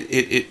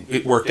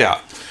it worked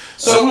out.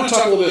 So I want to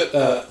talk a little bit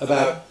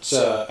about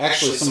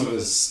actually some of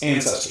his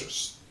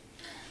ancestors,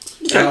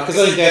 because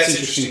I think that's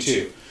interesting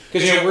too.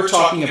 Because we're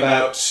talking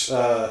about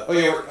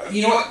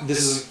you know what, this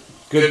is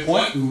a good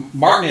point.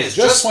 Martin has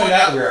just pointed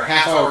out we're a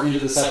half hour into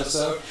this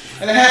episode,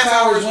 and a half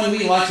hour is when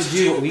we like to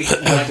do what we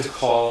like to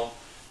call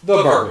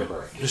the bourbon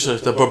break.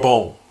 The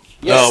Bourbon.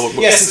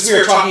 Yes, since we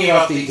were talking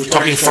about the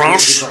talking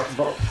France,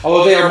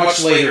 although they are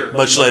much later.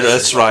 Much later,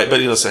 that's right.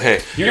 But say,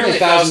 hey, nearly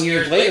 1,000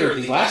 years later,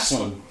 the last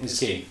one is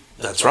king.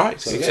 That's right.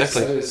 So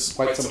exactly. Yes, that is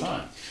quite some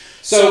time.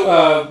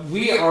 So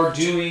we are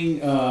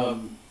doing a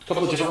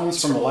couple of different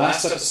ones from the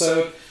last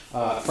episode.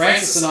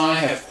 Francis and I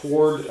have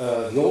poured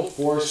the Old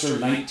Forester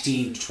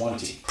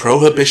 1920.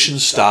 Prohibition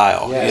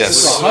style. Yes.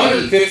 This is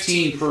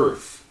 115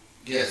 proof.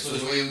 Yes,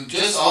 which we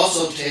just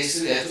also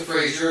tasted at the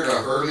Fraser,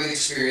 our bourbon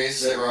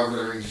experience that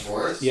Robert arranged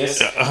for us.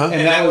 Yes, and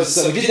that was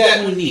we did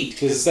that one neat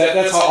because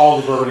that's how all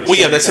the bourbon. Well,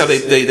 yeah, that's how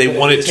they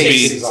want it to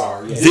be.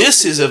 Are, yes.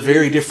 This is a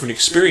very different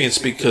experience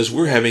because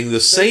we're having the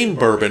same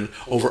bourbon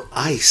over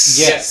ice.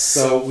 Yes,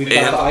 so we've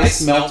got the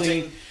ice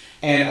melting,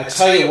 and I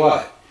tell you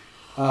what,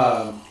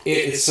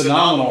 it's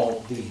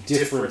phenomenal the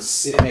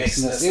difference it makes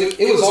in this.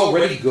 It was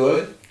already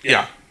good.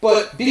 Yeah,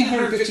 but being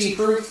 115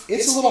 proof,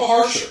 it's a little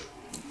harsher.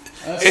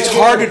 It's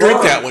hard to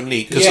drink that one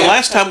neat because the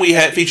last time we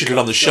had featured it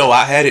on the show,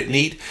 I had it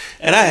neat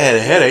and I had a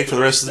headache for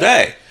the rest of the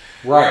day.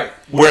 Right.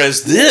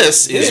 Whereas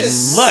this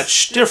is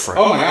much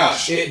different. Oh my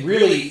gosh! It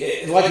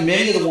really, like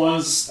many of the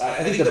ones,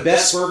 I think the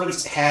best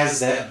bourbons has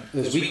that,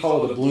 as we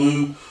call it, a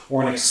bloom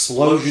or an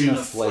explosion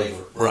of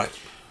flavor. Right.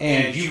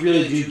 And you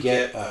really do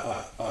get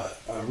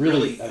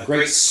a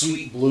great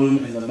sweet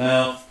bloom in the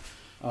mouth.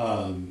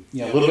 A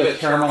little bit of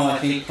caramel, I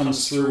think,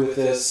 comes through with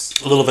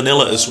this. A little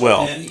vanilla as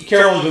well. And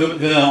caramel and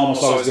vanilla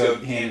almost always go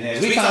hand in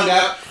hand. We found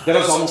out that it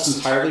was almost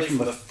entirely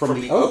from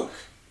the oak,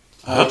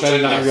 which I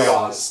did not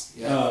realize.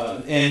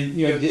 And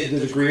the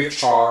degree of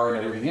char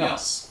and everything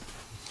else.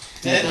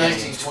 That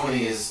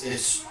 1920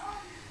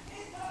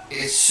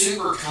 it's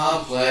super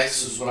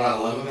complex, is what I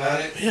love about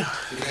it. Yeah.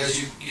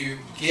 Because you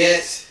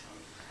get.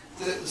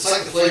 It's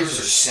like the flavors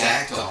are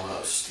stacked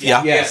almost.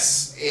 Yeah.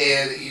 Yes.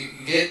 And you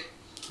get.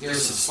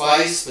 There's some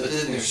spice, but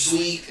then there's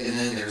sweet, and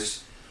then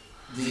there's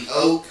the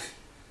oak,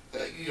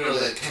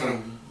 that kind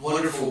of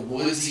wonderful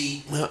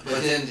woodsy, but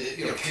then,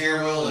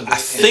 caramel. And I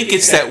think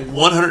it's that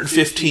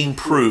 115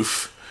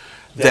 proof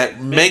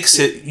that makes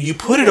it, you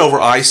put it over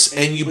ice,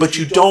 but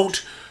you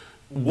don't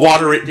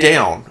water it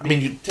down. I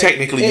mean,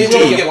 technically you do.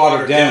 It will get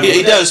watered down.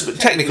 It does, but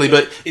technically,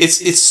 but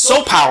it's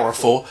so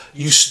powerful,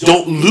 you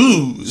don't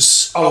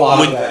lose a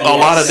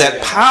lot of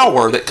that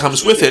power that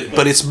comes with it,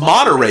 but it's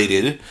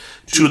moderated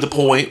to the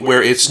point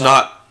where it's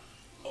not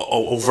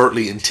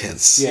overtly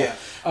intense. Yeah.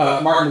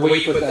 Martin, the way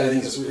you put that in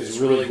is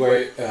really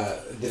great,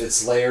 that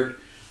it's layered.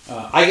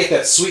 I get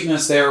that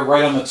sweetness there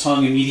right on the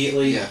tongue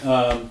immediately.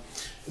 Yeah.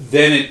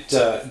 Then it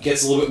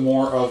gets a little bit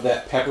more of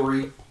that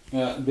peppery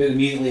bit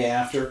immediately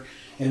after.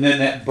 And then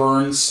that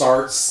burn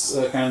starts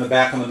kind of in the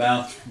back of the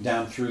mouth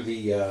down through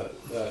the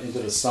into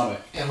the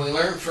stomach. And we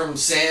learned from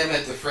Sam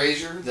at the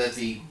Fraser that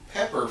the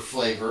pepper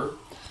flavor,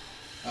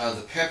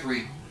 the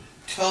peppery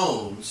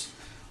tones,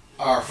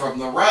 are from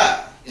the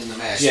rye in the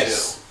mash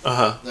bill.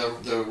 Uh-huh.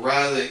 The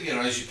rye that,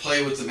 as you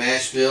play with the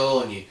mash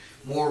bill and you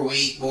more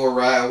wheat, more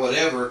rye,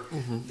 whatever,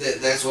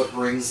 that's what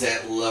brings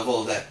that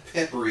level of that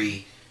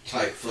peppery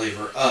type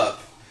flavor up.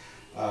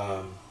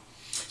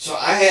 So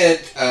I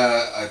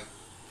had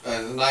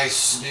a nice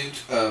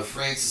snoot of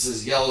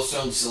Francis's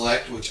Yellowstone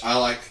Select, which I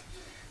like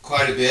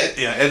quite a bit.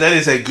 Yeah, and that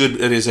is a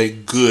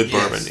good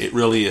bourbon. It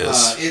really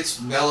is. It's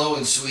mellow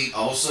and sweet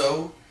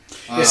also.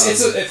 Yes,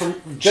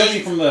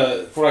 judging from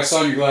what I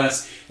saw in your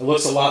glass, it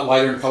looks a lot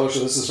lighter in color, so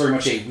this is very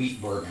much a wheat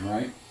bourbon,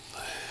 right?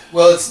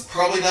 Well, it's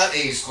probably not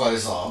aged quite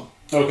as long.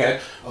 Okay.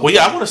 Well,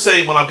 yeah, I want to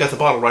say when I've got the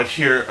bottle right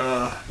here,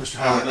 Mr.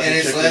 Howard, and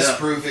it's less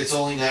proof. It's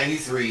only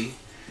 93.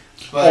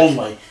 But,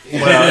 only.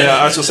 Well, yeah,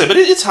 I was gonna say, but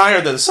it's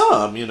higher than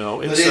some.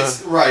 But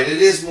it's right.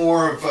 It is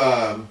more of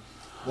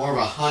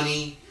a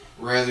honey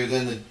rather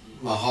than the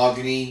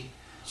mahogany.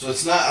 So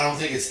it's not. I don't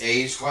think it's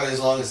aged quite as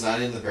long. It's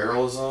not in the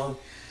barrel as long.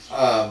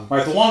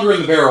 Right, the longer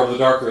in the barrel, the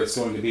darker it's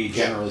going to be,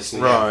 generally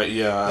speaking. right.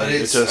 Yeah, But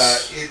it's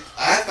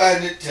I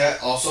find it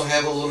to also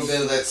have a little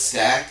bit of that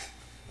stack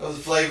of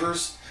the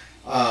flavors.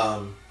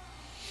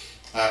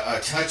 A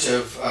touch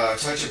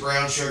of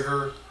brown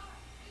sugar,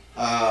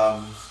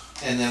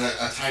 and then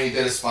a tiny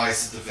bit of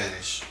spice at the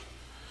finish.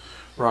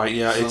 right.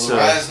 Yeah, So it's the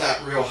rye's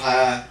not real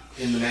high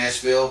in the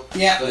mash bill,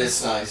 Yeah. but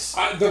it's nice.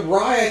 The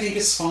rye, I think,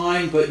 is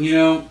fine, but,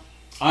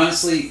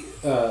 honestly,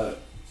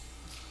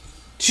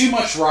 too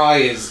much rye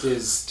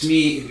is to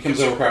me, it becomes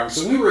overpowering.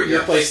 So when we were at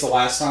your place the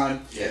last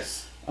time,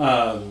 Yes.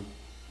 the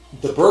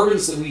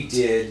bourbons that we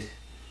did,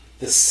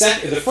 the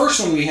first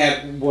one we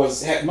had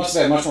must have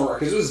had much more rye,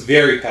 because it was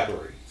very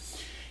peppery.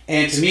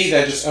 And to me,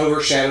 that just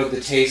overshadowed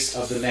the taste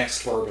of the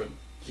next bourbon.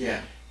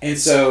 Yeah. And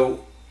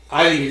so,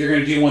 I think if you're going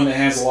to do one that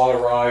has a lot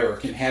of rye or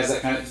has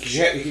that kind of...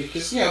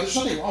 Because, there's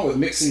nothing wrong with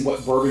mixing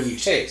what bourbon you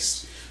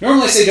taste.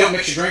 Normally I say don't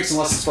mix your drinks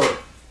unless it's bourbon.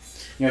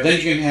 Then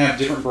you can have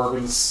different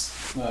bourbons,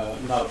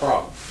 not a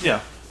problem.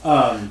 Yeah.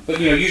 But,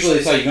 usually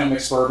they tell you don't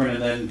mix bourbon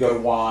and then go to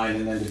wine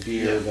and then to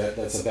beer. Yeah.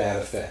 That's a bad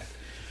effect.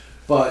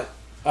 But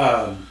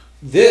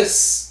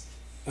this,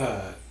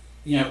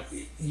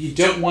 you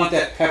don't want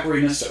that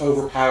pepperiness to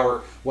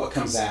overpower what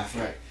comes after.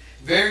 Right.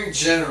 Very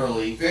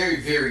generally, very,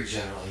 very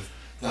generally,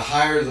 the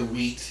higher the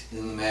wheat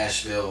in the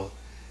mash bill,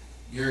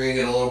 you're going to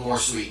get a little more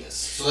sweetness.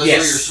 So that's where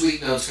your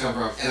sweet notes come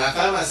from. And I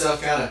find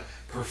myself kind of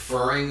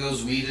preferring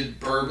those wheated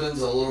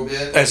bourbons a little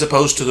bit. as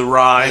opposed to the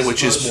rye,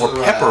 which is more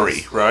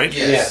peppery, right?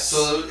 Yes.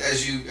 So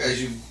as you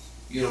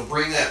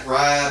bring that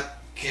rye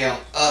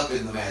count up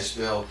in the mash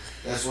bill,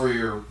 that's where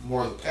your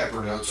more of the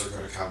pepper notes are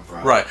going to come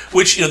from. Right.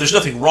 Which there's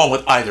nothing wrong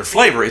with either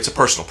flavor. It's a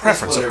personal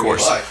preference, of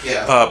course. Like,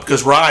 yeah.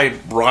 Because rye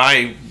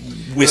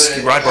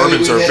whiskey, rye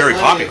bourbons are very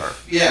popular.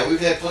 We've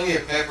had plenty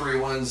of peppery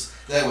ones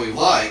that we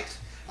liked.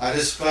 I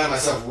just find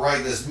myself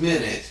right this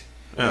minute,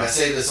 and I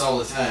say this all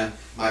the time,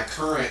 my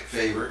current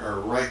favorite, or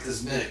right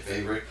this minute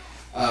favorite,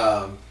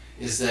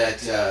 is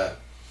that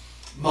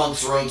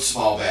Monk's Road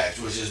small batch,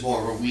 which is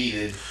more of a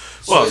weeded.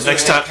 So Well,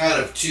 next time, kind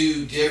of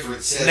two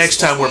different sets. next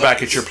time we're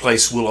back at your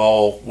place, we've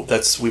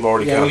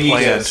already kind of we need to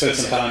planned. spend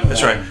some time with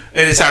That's that right. one.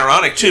 And it's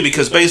ironic too,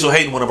 because Basil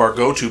Hayden, one of our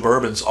go-to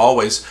bourbons,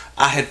 always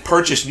I had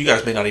purchased, and you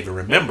guys may not even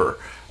remember,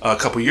 a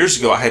couple years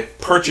ago, I had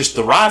purchased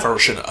the rye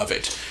version of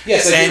it.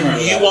 Yes, I do and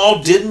remember you that.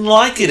 all didn't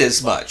like it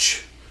as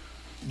much.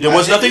 There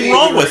was I think nothing we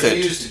wrong with it.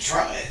 refused to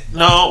try it.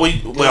 No,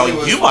 It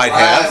was you might rye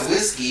have,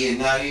 whiskey and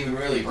not even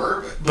really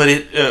bourbon. but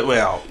you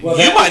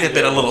that- might have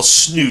been a little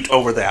snoot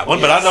over that one.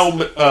 But I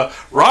know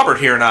Robert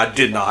here and I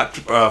did not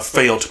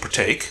fail to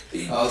partake.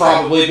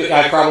 Probably, but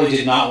I probably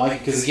did not like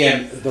it because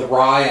again, the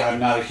rye I'm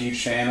not a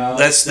huge fan of.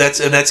 That's the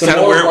kind of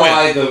more where it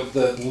rye, went.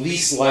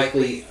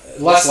 the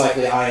less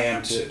likely I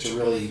am to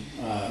really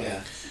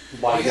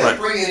like You it. got to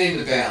bring it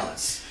into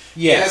balance.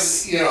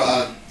 Yes.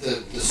 Have,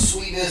 the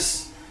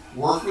sweetness,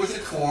 work with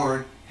the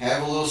corn,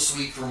 have a little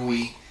sweet from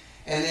wheat,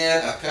 and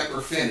then a pepper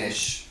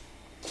finish.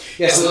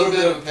 Yes. A little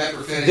bit of a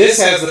pepper finish. This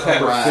has the from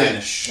pepper rye.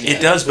 finish. Yeah.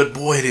 It does, but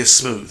boy, it is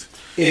smooth.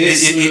 It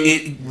is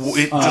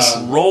It just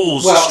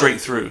rolls straight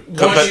through.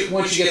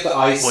 Once you get the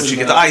ice. Once you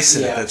get the ice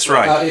in it, that's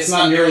right. It's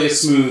not nearly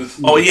as smooth.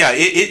 Oh yeah,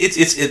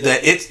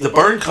 it's the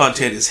burn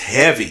content is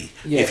heavy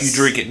if you Yes.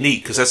 drink it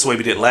neat, because that's the way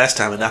we did it last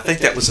time, and I think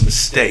that was a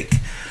mistake.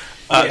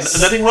 Yes.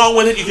 Nothing wrong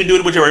with it. You can do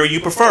it whichever you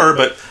prefer,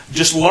 but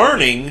just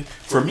learning,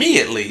 for me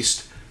at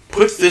least,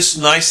 put this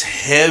nice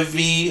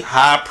heavy,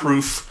 high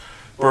proof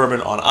bourbon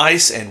on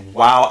ice, and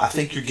wow, I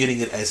think you're getting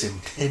it as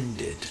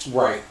intended.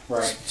 Right.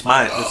 That's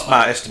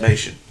my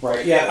estimation.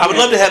 Right. Yeah. I would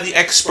love to have the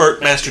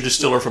expert master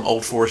distiller from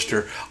Old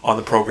Forester on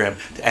the program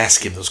to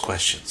ask him those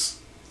questions.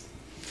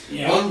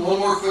 Yeah. One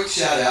more quick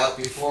shout out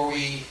before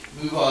we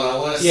move on. I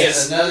want to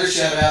Yes. send another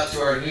shout out to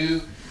our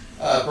new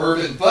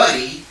bourbon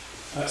buddy,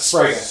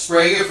 Sprague.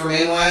 Sprague from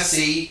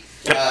NYC.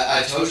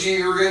 I told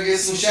you were going to get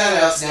some shout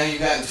outs. Now you've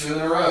gotten 2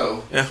 in a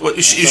row. Yeah, well,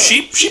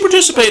 she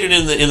participated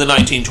in the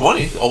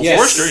 1920 Old Yes.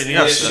 Forester.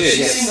 Yes, she did. She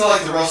Yes. seemed to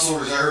like the Russell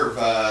Reserve.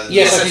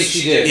 Yes, I think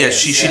she did. Yes,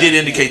 she did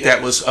indicate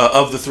that was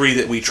of the 3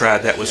 that we tried,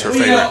 that was her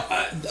favorite.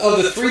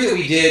 Of the 3 that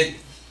we did,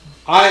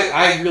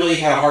 I really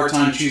had a hard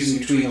time choosing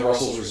between the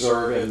Russell's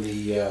Reserve and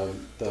the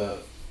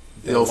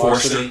Old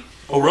Forester. Varsity.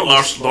 Oh, real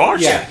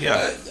large,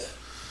 yeah.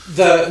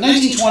 The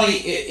 1920,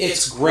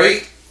 it's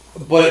great,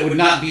 but it would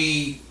not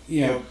be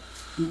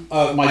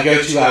my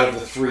go-to out of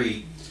the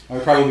 3. I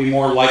would probably be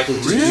more likely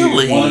to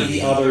Really? do one of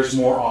the others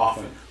more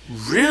often.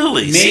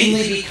 Really?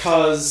 Mainly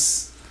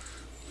because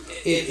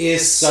it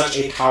is such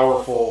a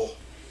powerful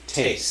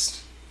taste.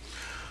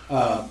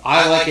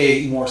 I like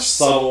a more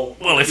subtle.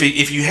 Well, if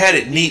you had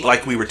it neat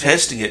like we were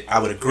testing it, I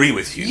would agree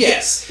with you.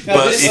 Yes. Now,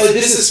 But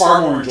this is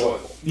far more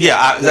enjoyable.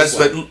 Yeah, This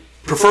way. but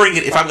preferring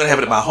it, if I'm going to have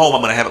it at my home,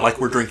 I'm going to have it like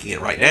we're drinking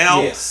it right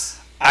now. Yes.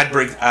 I'd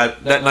bring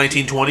that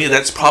 1920.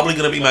 That's probably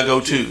going to be my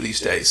go-to these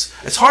days.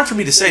 It's hard for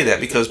me to say that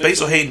because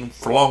Basil Hayden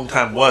for a long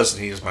time was,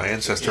 and he is my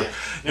ancestor. Yeah.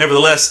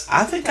 Nevertheless,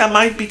 I think I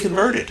might be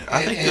converted.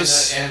 I think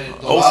this. And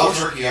the wild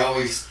turkey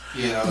always,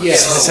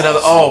 Yes. That's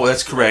another. Oh,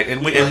 that's correct.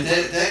 And we. But And,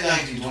 that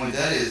 1920,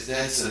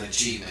 that's an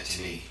achievement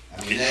to me.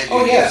 I mean, that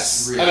Oh, is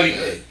yes. really I mean,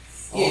 good.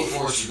 Old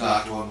Forester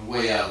knocked one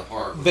way out of the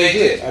park. with They the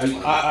did. I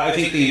mean, 1920. I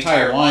think the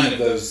entire line of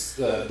those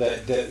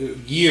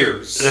that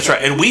years. That's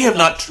right, and we have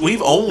not.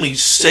 We've only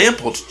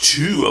sampled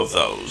 2 of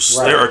those.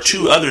 Right. There are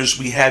 2 others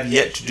we have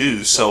yet to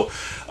do. So,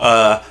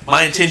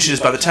 my intention is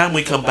by the time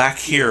we come back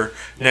here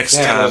next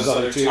Yeah, time, those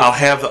other 2.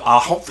 I'll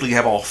hopefully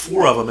have all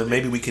 4 of them, and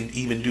maybe we can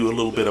even do a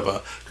little bit of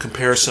a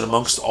comparison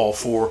amongst all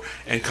 4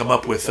 and come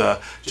up with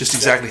just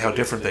exactly how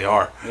different they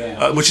are,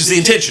 Yeah. which is the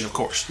intention, of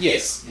course.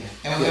 Yes.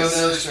 Yeah. And we have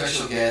another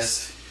special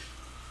guest.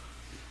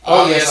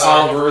 Oh yes,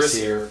 Oliver is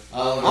here.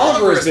 Oliver.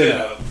 Oliver has been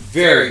a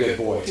very good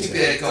boy He's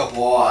today. been a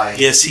couple eye.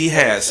 Yes, he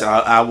has.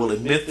 I will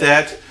admit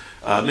that.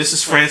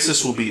 Mrs.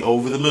 Francis will be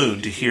over the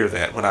moon to hear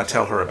that when I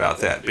tell her about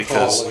that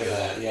because. Oh, look at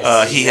that.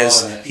 Yes, He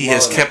has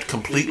loving it. kept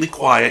completely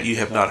quiet. You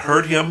have not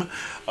heard him.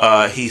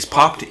 He's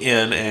popped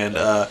in, and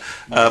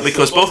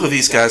because both of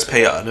these guys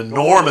pay an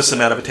enormous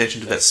amount of attention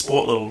to that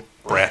spoiled little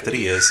brat that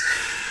he is.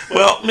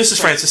 Well, Mrs.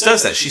 Francis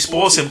does that. She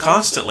spoils him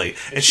constantly,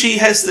 and she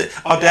has the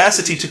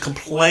audacity to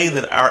complain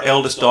that our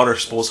eldest daughter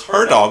spoils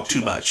her dog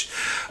too much.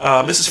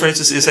 Mrs.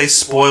 Francis is a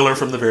spoiler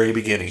from the very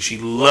beginning. She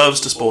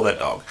loves to spoil that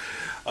dog.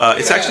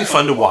 It's actually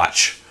fun to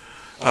watch,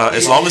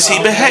 as long as he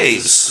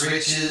behaves.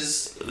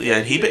 Scritches. Yeah,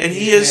 and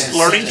he is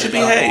learning to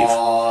behave.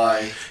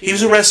 He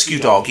was a rescue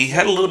dog. He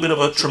had a little bit of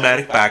a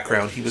traumatic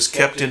background. He was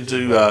kept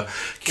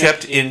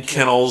in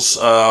kennels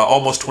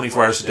almost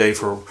 24 hours a day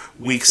for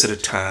weeks at a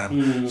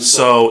time.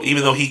 So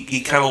even though he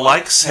kind of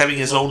likes having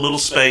his own little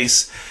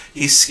space,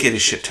 he's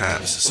skittish at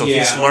times. So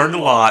he's learned a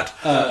lot.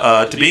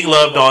 To being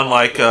loved on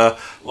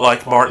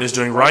like Martin is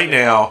doing right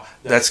now.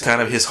 That's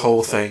kind of his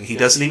whole thing. He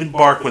doesn't even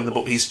bark when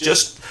he's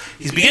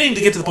beginning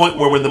to get to the point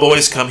where when the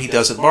boys come, he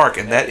doesn't bark,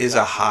 and that is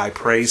a high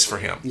praise for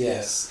him.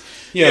 Yes.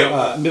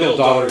 Middle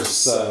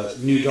daughter's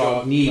new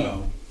dog,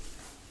 Nemo,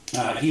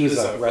 he was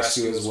a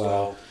rescue as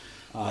well.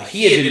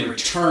 He had been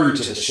returned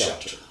to the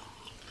shelter,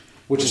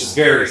 which is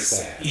very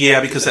sad.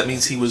 Yeah, because that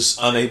means he was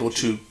unable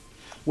to.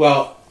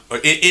 Well,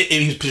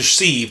 He's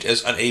perceived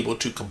as unable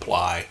to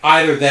comply.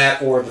 either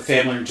that or the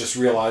family just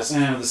realized,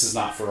 this is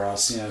not for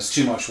us. It's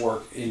too much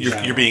work in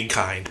general. You're being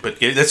kind, but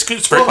yeah, that's good.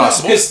 It's very no,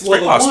 possible. because It's very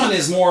the possible. one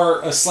is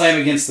more a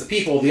slam against the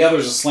people, the other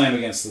is a slam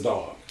against the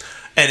dog.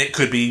 And it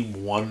could be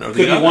one or the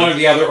Could other. be one or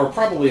the other, or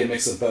probably a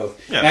mix of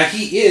both. Yeah. Now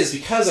he is,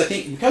 because of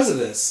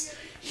this,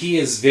 he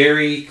is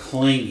very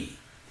clingy.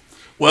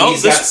 Well,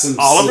 He's got some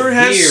Oliver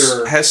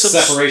severe has some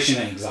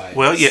separation anxiety.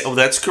 Well, yeah,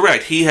 that's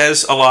correct. He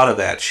has a lot of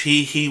that.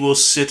 He will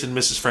sit in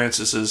Mrs.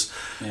 Francis's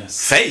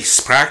face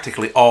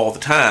practically all the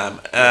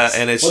time,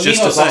 and it's just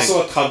Nemo's a thing.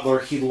 also a cuddler.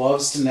 He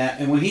loves to nap,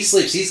 and when he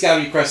sleeps, he's got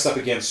to be pressed up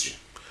against you.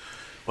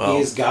 Well, he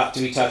has got to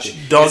be touching.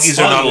 Doggies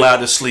are not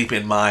allowed to sleep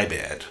in my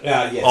bed.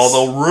 Yes.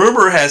 Although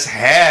rumor has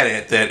had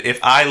it that if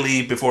I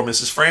leave before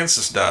Mrs.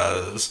 Francis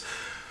does,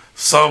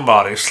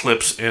 somebody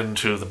slips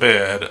into the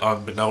bed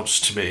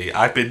unbeknownst to me.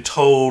 I've been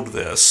told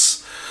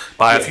this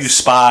by a few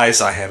spies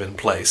I have in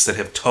place that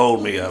have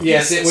told me of.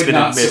 Yes, it would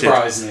not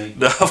surprise me.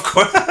 No, of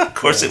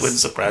course, it wouldn't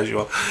surprise you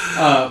all.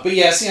 But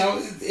yes,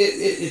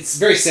 it's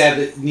very sad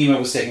that Nemo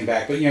was taken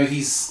back. But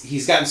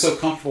he's gotten so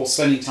comfortable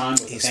spending time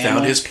with the family. He's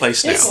found his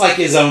place now. It's like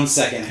his own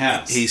second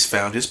house. He's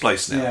found his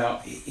place now.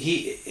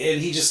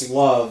 He just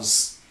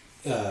loves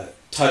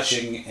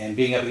touching and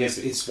being up against.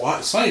 It's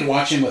funny to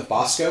watch him with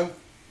Bosco.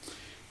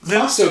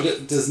 Bosco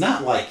does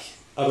not like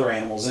other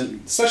animals,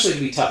 and especially to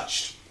be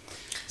touched.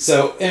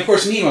 So, and of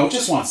course, Nemo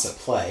just wants to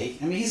play.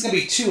 I mean, he's going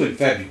to be 2 in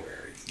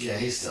February. Yeah,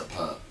 he's still a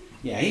pup.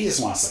 Yeah, he just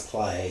wants to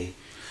play.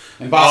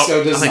 And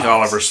Bosco does not. I think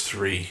Oliver's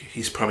 3.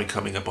 He's probably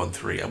coming up on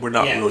 3. We're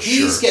not real sure.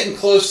 He's getting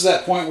close to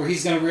that point where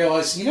he's going to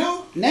realize,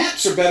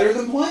 naps are better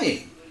than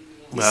playing.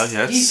 Well,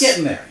 yes. He's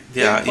getting there.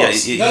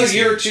 Another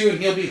year or 2 and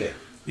he'll be there.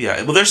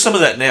 Yeah, well, there's some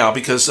of that now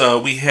because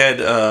we had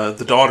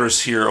the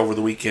daughters here over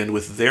the weekend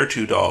with their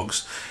 2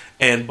 dogs.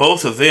 And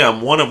both of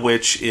them, one of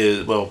which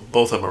is, both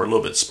of them are a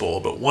little bit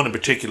spoiled, but one in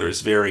particular is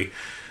very,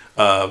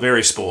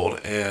 very spoiled.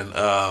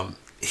 And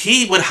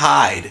he would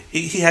hide.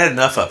 He had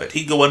enough of it.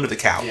 He'd go under the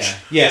couch. Yeah.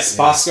 Yes,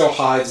 Bosco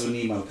hides when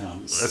Nemo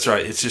comes. That's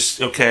right. It's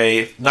just,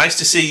 okay, nice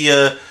to see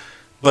you,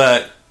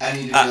 but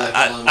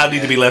I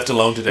need to be left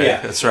alone today.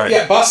 Yeah. That's right.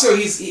 Yeah, Bosco,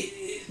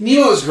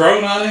 Nemo's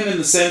grown on him in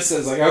the sense that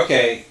it's like,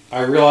 okay,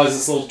 I realize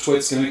this little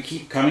twit's going to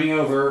keep coming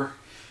over.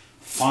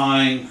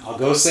 Fine, I'll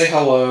go say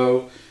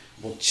hello.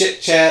 We'll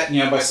chit-chat,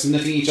 by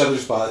sniffing each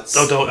other's butts.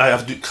 Oh, don't. I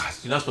have to do. God,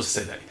 you're not supposed to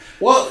say that.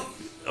 Well,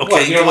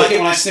 okay. You don't like it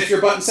when I sniff your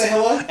butt and say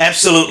hello?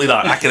 Absolutely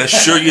not. I can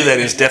assure you that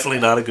is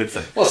definitely not a good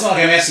thing. Well, it's not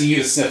like I'm asking you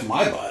to sniff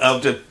my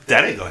butt.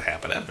 That ain't going to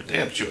happen. I'm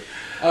damn sure.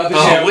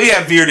 We we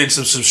have veered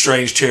into some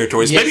strange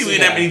territories. Yes,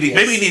 maybe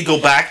we need to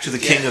go back to the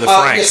King of the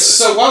Franks. Yes.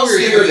 So while we're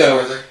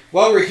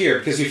here,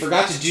 because we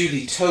forgot to do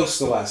the toast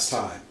the last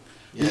time,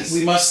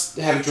 we must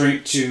have a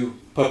drink to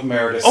Pope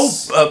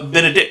Emeritus.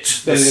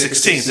 Benedict the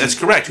 16th. That's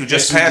correct. Who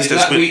just passed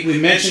us. We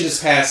mentioned his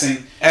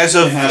passing. As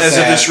of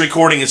this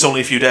recording, it's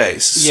only a few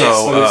days. Yes,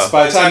 so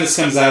by the time this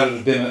comes out, it would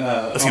have been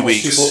a few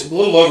weeks, a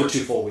little over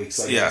 2 full weeks.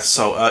 So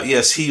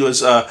yes, he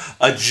was a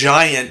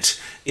giant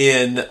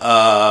in.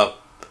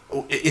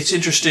 It's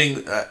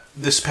interesting.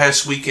 This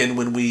past weekend,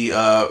 when we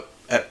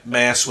at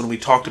Mass, when we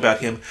talked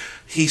about him,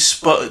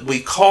 we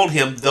called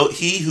him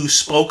he who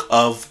spoke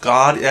of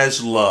God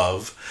as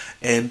love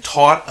and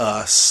taught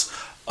us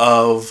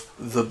of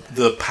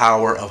the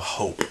power of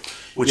hope,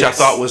 which I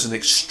thought was an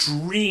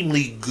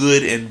extremely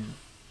good and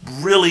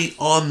really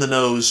on the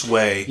nose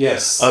way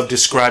of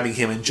describing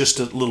him in just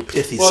a little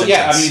pithy sentence. Well,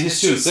 yeah, I mean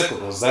his 2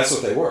 encyclicals, that's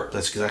what they were.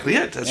 That's exactly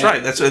it. That's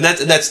right. That's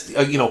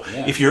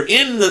if you're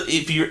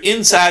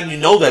inside and you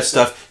know that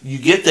stuff, you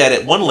get that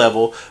at one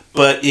level.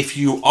 But if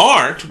you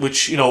aren't,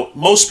 which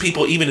most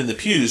people even in the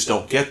pews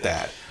don't get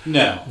that.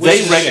 No,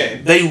 they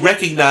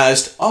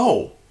recognized.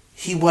 Oh,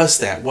 he was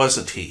that,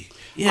 wasn't he?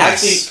 Yes. I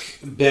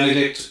think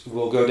Benedict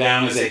will go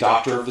down as a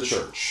doctor of the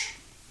church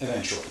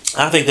eventually.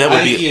 I think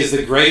he is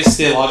the greatest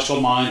theological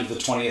mind of the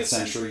 20th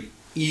century,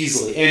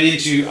 easily, and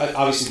into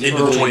obviously the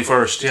early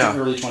 21st. Yeah,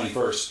 early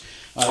 21st.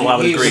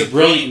 He was a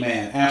brilliant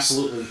man,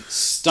 absolutely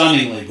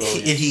stunningly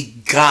brilliant, and he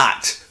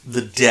got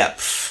the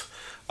depth.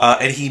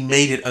 And he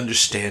made it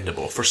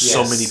understandable for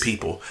so many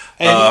people.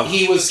 And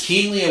he was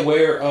keenly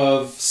aware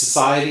of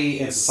society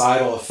and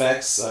societal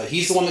effects.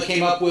 He's the one that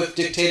came up with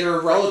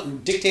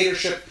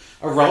dictatorship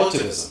of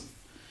relativism.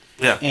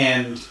 Yeah.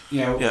 And,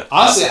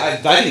 honestly, I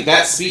think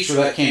that speech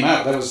where that came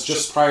out, that was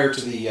just prior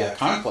to the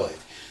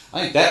conclave.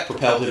 I think that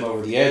propelled him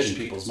over the edge in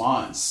people's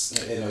minds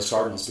in those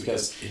cardinals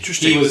because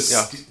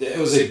it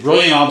was a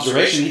brilliant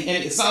observation.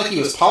 And it's not like he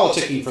was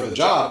politicking for the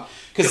job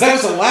because that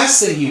was the last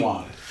thing he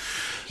wanted.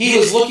 He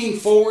was looking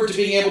forward to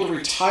being able to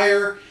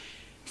retire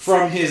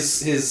from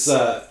his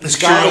job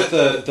at for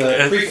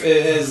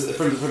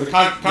the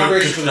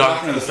Congregation for the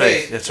Doctrine of the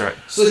Faith. That's right.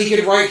 So that he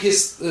could write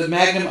his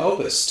magnum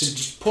opus, to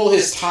pull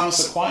his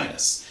Thomas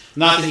Aquinas.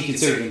 Not that he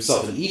considered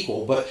himself an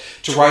equal, but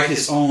to write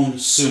his own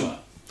Summa.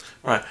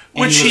 Right.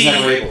 Which he was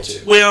never able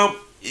to. Well,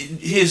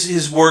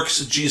 his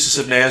works, Jesus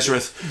of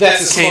Nazareth,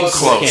 came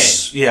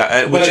close.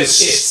 Yeah, which is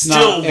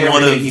still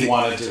one of he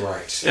wanted to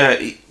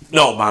write.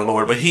 No, my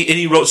Lord, but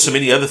he wrote so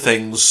many other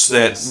things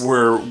that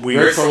were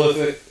weird. Very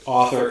prolific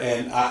author,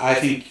 and I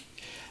think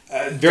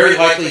very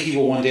likely he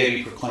will one day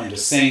be proclaimed a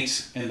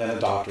saint and then a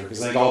doctor,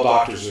 because I think all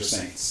doctors are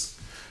saints.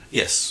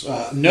 Yes.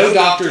 No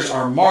doctors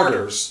are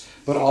martyrs,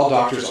 but all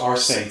doctors are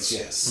saints,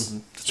 yes.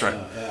 Mm-hmm. That's right.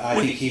 I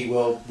think he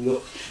will.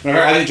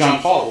 I think John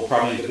Paul will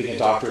probably end up being a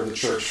doctor of the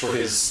church for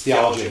his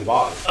theology of the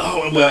body.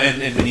 Oh, well, and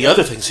many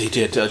other things he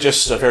did.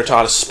 Just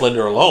Veritatis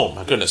Splendor alone,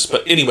 my goodness.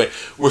 But anyway,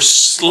 we're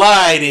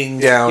sliding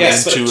down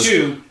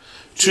into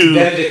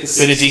Benedictus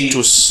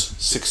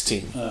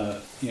XVI.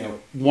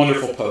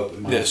 Wonderful pope.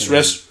 In my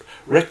opinion.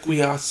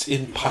 Requiescat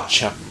in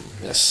pacem.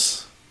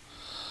 Yes.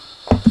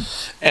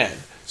 And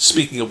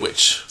speaking of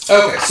which,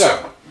 okay,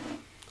 so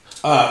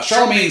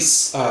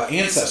Charlemagne's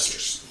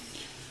ancestors.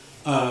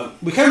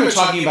 We kind of were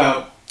talking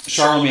about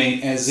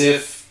Charlemagne as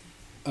if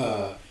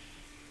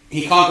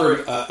he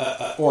conquered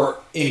or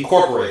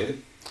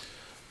incorporated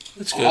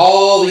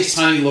all these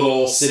tiny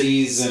little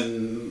cities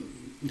and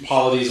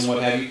polities and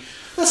what have you.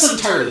 That's not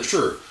entirely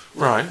true.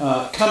 Right.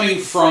 Coming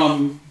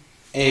from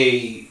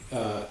a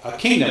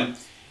kingdom,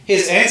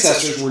 his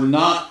ancestors were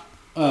not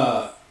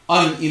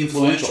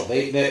uninfluential.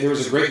 There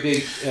was a great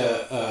big...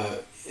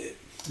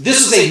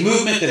 this was a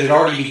movement that had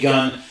already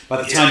begun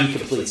by the time he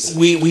completes it.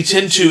 We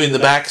tend to, in the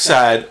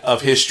backside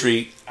of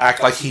history,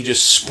 act like he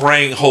just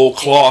sprang whole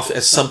cloth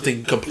as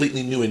something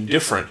completely new and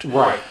different.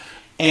 Right.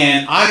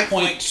 And I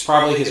point to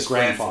probably his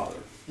grandfather.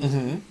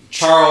 Mm-hmm.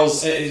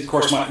 Charles, of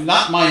course,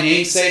 not my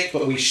namesake,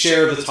 but we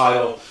share the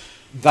title,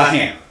 the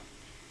Hammer.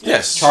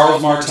 Yes.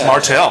 Charles Martel.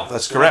 Martel,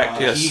 that's correct,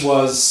 yes. He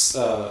was,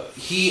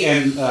 he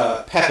and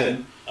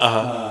Pepin,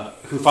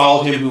 who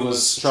followed him, who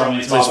was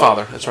Charlemagne's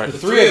father. That's right. The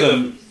three of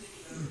them,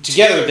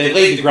 together, they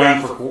laid the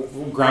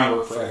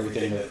groundwork for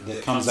everything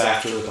that comes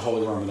after with the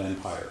Holy Roman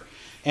Empire.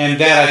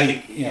 And that, I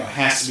think,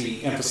 has to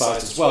be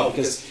emphasized as well,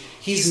 because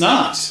he's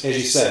not, as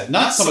you said,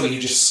 not somebody who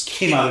just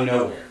came out of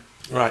nowhere.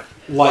 Right.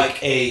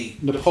 Like a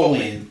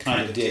Napoleon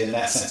kind of did in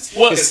that sense.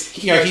 Because,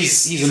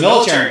 he's a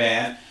military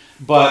man,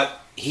 but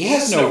he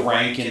has no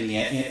rank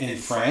in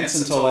France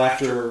until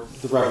after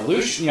the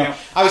Revolution.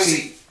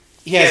 Obviously,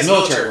 he has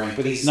military rank,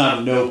 but he's not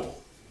a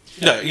noble.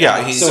 No,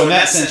 yeah. So in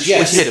that sense,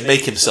 yes. He had to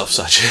make himself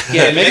such. He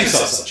had to make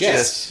himself such,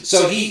 yes.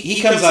 So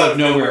he comes out of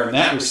nowhere in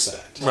that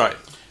respect. Right.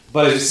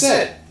 But as you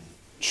said,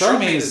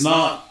 Charlemagne is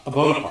not a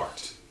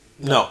Bonaparte.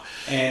 No.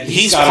 And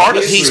he's part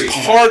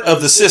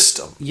of the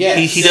system.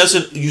 Yes. He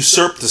doesn't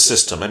usurp the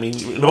system. I mean,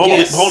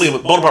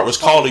 Napoleon Bonaparte was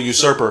called a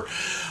usurper,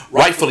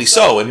 rightfully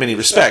so in many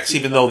respects,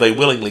 even though they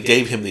willingly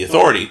gave him the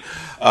authority.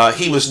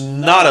 He was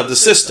not of the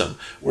system,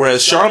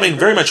 whereas Charlemagne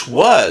very much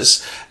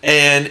was.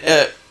 And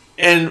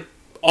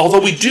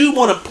although we do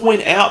want to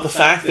point out the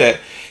fact that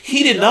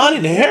he did not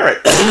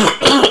inherit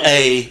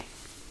a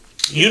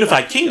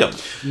unified kingdom.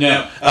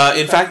 No.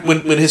 In fact,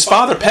 when his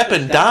father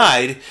Pepin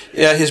died,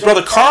 his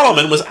brother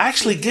Carloman was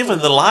actually given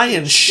the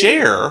lion's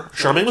share.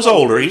 Charlemagne was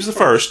older; he was the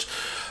first,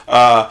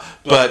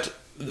 but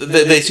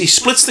he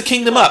splits the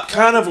kingdom up,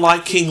 kind of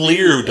like King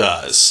Lear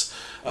does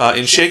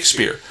in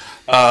Shakespeare.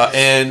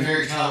 And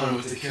very common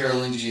with the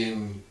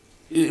Carolingian.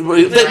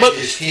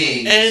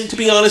 King. And to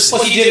be honest,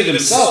 he did it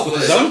himself with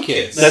his own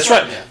kids. That's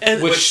right,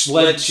 and which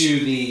led to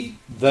the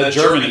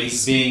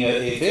Germanies being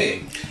a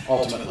thing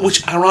ultimately.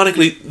 Which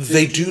ironically,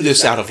 they do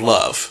this out of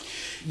love.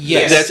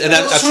 Yes,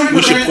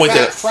 we should point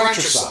that.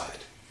 Fratricide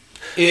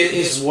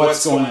is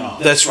what's going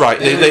on. That's right.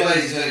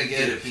 Everybody's going to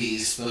get a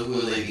piece, but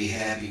will they be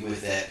happy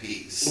with that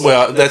piece?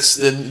 Well, that's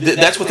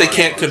what they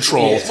can't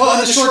control. Yes. Well,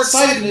 and the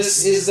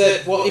short-sightedness is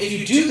that, well, if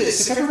you do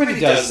this, if everybody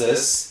does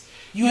this,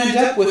 you end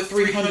up with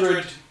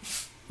 300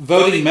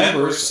 voting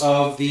members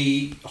of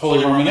the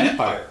Holy Roman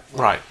Empire.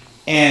 Right.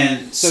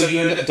 And so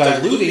you end up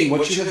diluting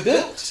what you have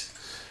built.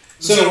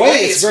 So in a way,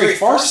 it's very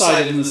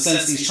far-sighted in the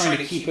sense that he's trying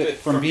to keep it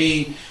from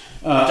being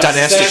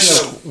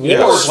dynastic of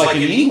wars like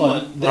in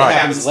England that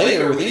happens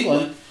later with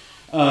England.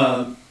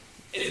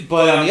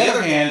 But on the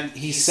other hand,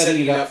 he's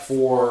setting it up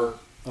for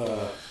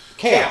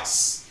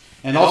chaos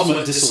and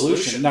ultimate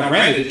dissolution. Now,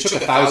 granted, it took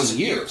 1,000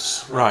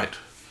 years. Right.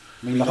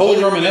 I mean, the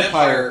Holy Roman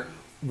Empire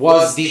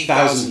was the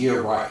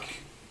 1,000-year Reich.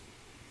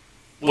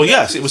 Well,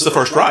 yes, it was the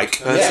First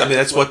Reich. I mean,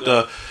 that's what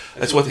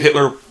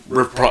Hitler.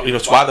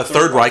 It's why the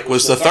Third Reich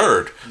was the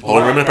third. The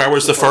Holy Roman Empire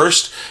was the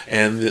first,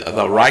 and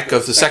the Reich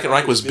of the Second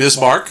Reich was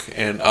Bismarck,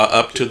 and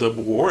up to the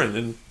war, and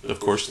then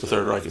of course the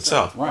Third Reich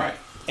itself. Right.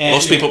 And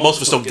most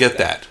of us don't get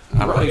that.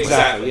 Right,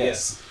 exactly.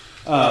 Yes.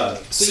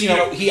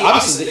 So he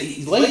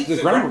obviously laid the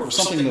groundwork for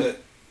something that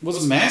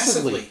was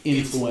massively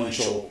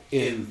influential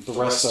in the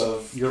rest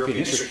of European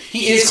history.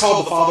 He is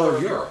called the father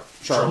of Europe.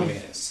 Charlemagne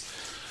is.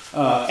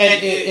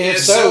 And if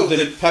so,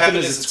 then Pepin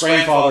is its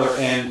grandfather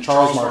and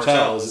Charles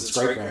Martel is its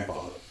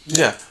great-grandfather.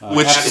 Yeah,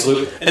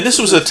 absolutely. And this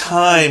was a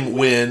time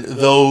when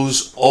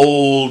those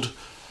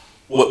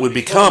what would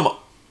become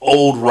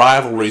old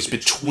rivalries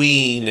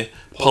between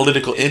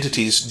political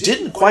entities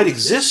didn't quite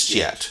exist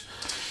yet.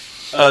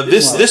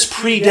 This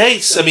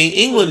predates. I mean,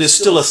 England is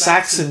still a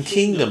Saxon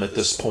kingdom at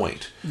this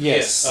point.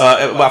 Yes.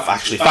 Well,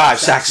 actually, 5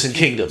 Saxon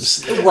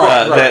kingdoms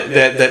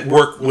that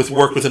work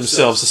with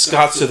themselves. The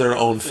Scots are their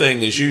own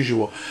thing as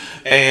usual,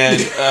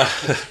 and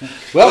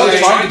well, they're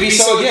trying to be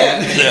so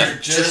again. They're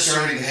just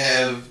starting to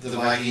have the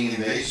Viking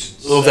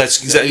invasions. Well,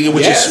 that's exactly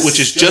which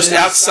is just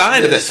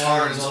outside of that. As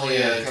far as only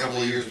a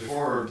couple of years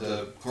before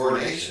the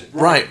coronation.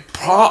 Right,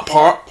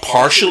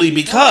 partially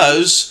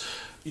because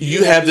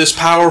you have this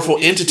powerful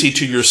entity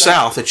to your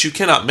south that you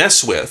cannot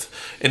mess with.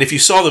 And if you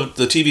saw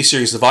the TV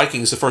series The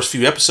Vikings, the first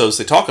few episodes,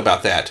 they talk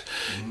about that,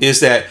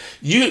 is that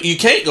you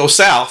can't go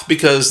south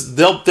because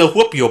they'll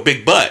whoop you a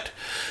big butt.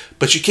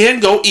 But you can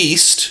go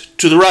east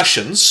to the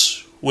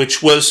Russians,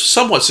 which was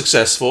somewhat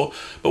successful.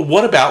 But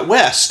what about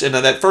west? And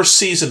that first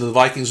season of The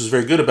Vikings was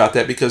very good about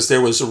that because there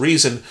was a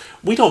reason.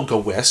 We don't go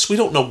west. We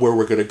don't know where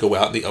we're going to go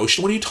out in the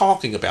ocean. What are you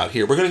talking about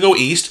here? We're going to go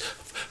east,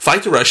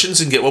 fight the Russians,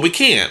 and get what we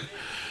can.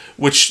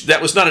 Which,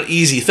 that was not an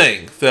easy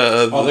thing. They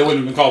wouldn't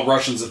have been called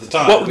Russians at the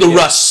time. Well, the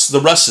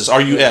Russes,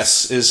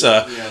 R-U-S, is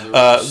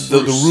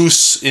the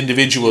Rus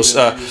individuals.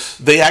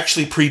 They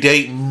actually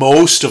predate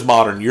most of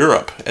modern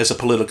Europe as a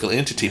political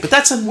entity. But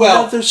that's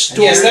another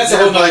story. Yes, that's a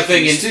whole other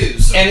thing.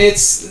 And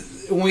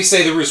it's, when we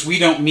say the Rus, we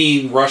don't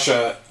mean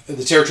Russia,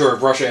 the territory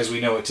of Russia as we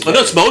know it today. No,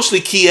 it's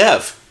mostly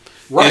Kiev.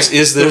 Right.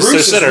 Is the Rus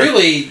is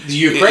really the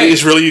Ukraine.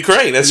 It's really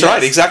Ukraine. That's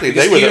right, exactly.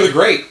 They were Peter the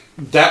Great.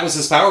 That was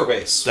his power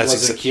base.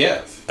 Was in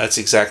Kiev. That's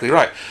exactly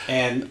right.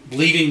 And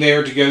leaving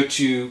there to go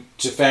to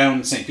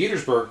found St.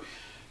 Petersburg.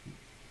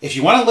 If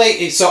you want to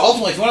lay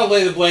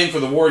the blame for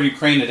the war in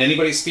Ukraine at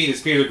anybody's feet,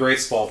 it's Peter the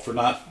Great's fault for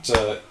not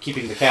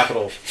keeping the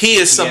capital. He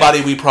is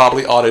somebody we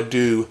probably ought to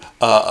do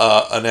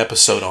an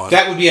episode on.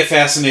 That would be a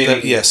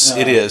fascinating. Yes,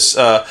 it is.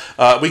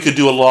 We could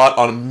do a lot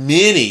on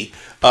many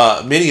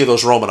of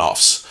those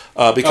Romanovs.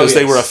 Because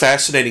they were a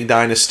fascinating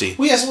dynasty.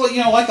 Well, yes,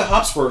 like the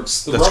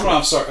Habsburgs, the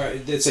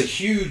Romanovs it's a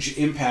huge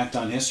impact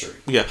on history.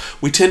 Yeah,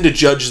 we tend to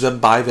judge them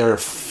by their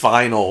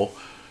final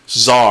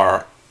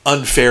czar,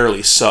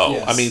 unfairly so.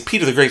 Yes. I mean,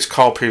 Peter the Great's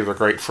called Peter the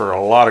Great for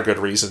a lot of good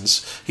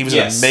reasons. He was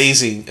an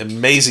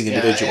amazing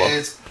individual.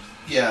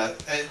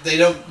 They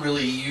don't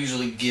really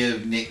usually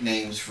give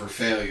nicknames for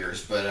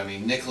failures, but I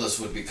mean, Nicholas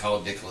would be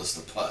called Nicholas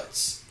the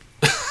Putz.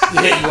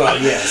 Well,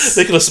 yes.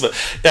 Nicholas,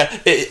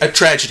 a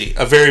tragedy,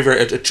 a very,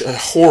 very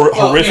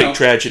horrific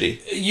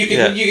tragedy. You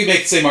can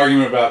make the same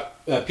argument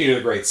about Peter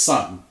the Great's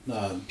son,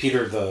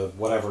 Peter the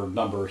whatever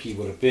number he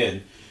would have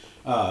been,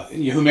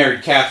 who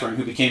married Catherine,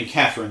 who became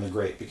Catherine the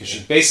Great, because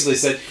she basically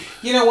said,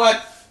 "You know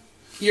what,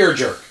 you're a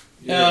jerk.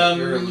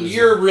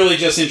 You're really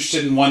just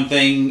interested in one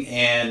thing,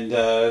 and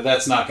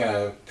that's not going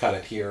to cut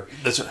it here."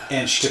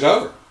 And she took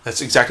over.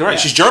 That's exactly right. Yeah.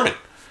 She's German.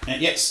 And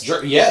yes.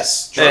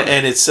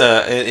 And it's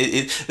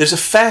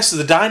there's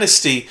the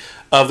dynasty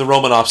of the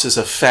Romanovs is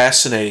a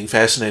fascinating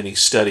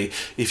study.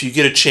 If you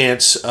get a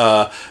chance,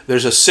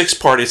 there's a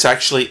 6-part. It's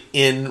actually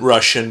in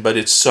Russian, but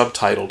it's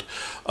subtitled.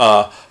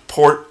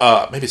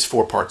 maybe it's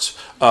 4 parts,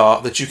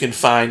 that you can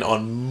find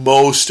on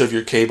most of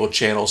your cable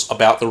channels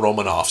about the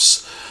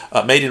Romanovs.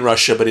 Made in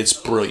Russia, but it's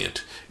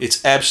brilliant. It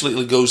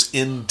absolutely goes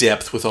in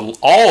depth with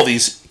all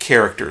these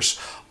characters,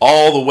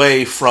 all the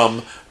way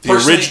from the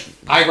original.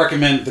 I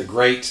recommend The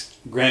Great.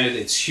 Granted,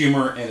 it's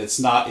humor and it's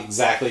not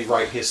exactly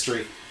right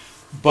history,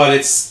 but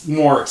it's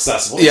more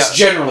accessible. It's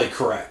generally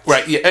correct.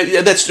 Right. Yeah.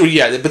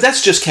 But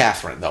that's just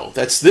Catherine, though.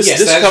 This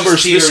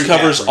covers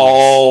Catherine.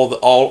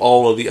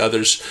 all of the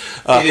others.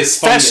 It is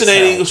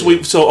fascinating.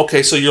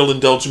 So you'll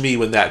indulge me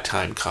when that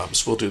time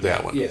comes. We'll do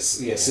that one. Yes.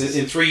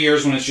 In 3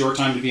 years, when it's your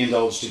time to be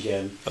indulged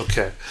again,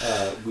 okay,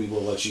 we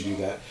will let you do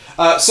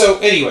that. So,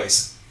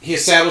 anyways, he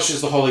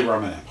establishes the Holy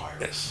Roman Empire.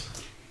 Yes.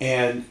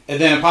 And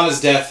then upon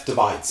his death,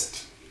 divides it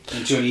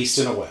into an East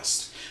and a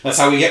West. That's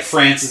how we get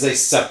France as a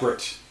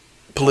separate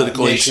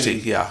political nation,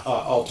 entity,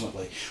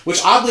 ultimately.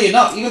 Which, oddly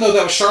enough, even though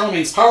that was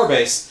Charlemagne's power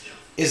base,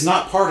 is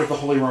not part of the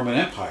Holy Roman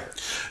Empire.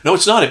 No,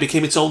 it's not. It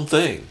became its own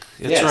thing.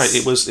 That's Yes. right.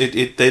 It was.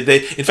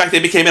 In fact, they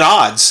became at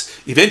odds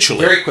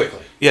eventually. Very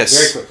quickly. Yes.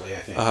 Very quickly, I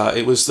think.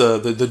 It was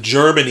the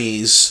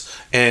Germanys,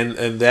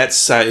 and that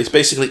side. It's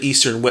basically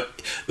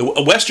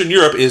Western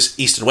Europe is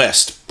East and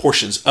West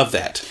portions of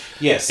that.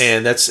 Yes.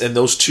 And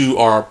those two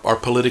are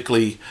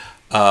politically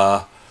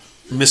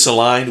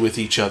misaligned with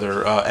each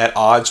other, at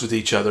odds with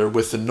each other,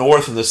 with the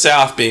North and the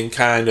South being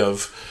kind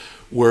of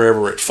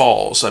wherever it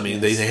falls. I mean,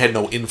 they had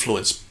no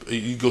influence.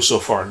 You go so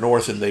far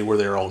north and they were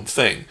their own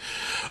thing.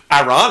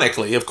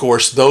 Ironically, of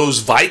course, those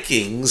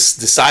Vikings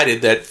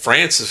decided that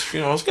France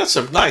has got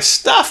some nice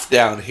stuff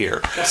down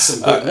here. Got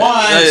some good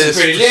wine, some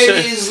pretty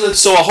ladies.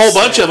 So a whole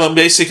bunch of them,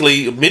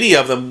 basically, many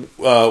of them,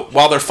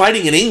 while they're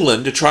fighting in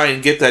England to try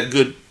and get that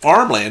good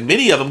farmland,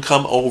 many of them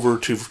come over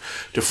to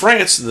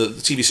France. And the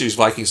TV series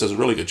Vikings does a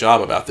really good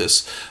job about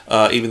this,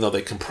 even though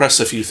they compress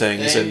a few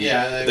things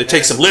they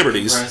take some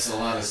liberties.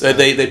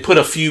 They put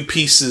a few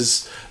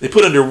pieces, they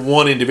put under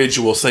one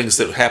individual things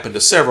that happen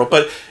to several,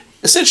 but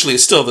essentially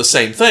it's still the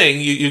same thing.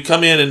 You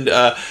come in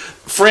and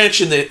France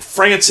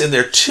in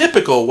their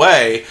typical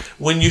way,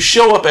 when you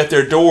show up at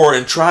their door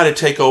and try to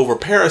take over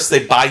Paris,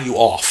 they buy you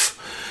off.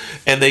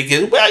 And they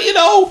get,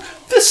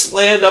 this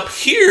land up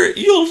here,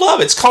 you'll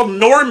love it. It's called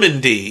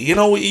Normandy.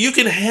 You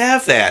can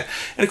have that.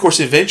 And of course,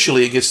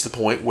 eventually it gets to the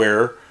point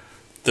where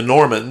the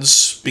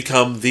Normans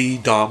become the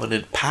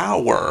dominant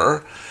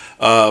power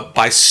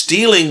by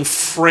stealing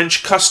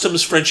French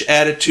customs, French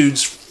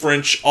attitudes,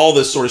 French, all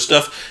this sort of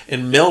stuff,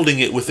 and melding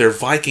it with their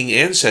Viking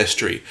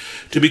ancestry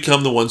to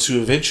become the ones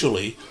who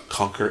eventually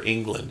conquer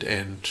England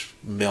and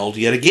meld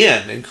yet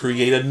again and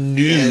create a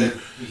new...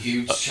 a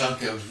huge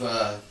chunk of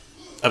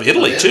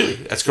Italy, too.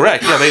 That's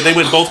correct. Yeah, they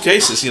win both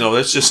cases.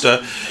 That's just...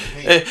 the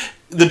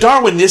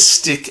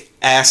Darwinistic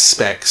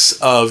aspects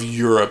of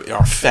Europe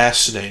are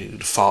fascinating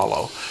to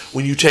follow.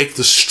 When you take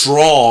the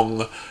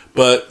strong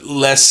but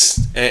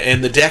less,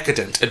 and the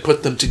decadent, and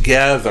put them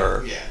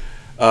together. Yeah.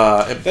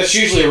 That's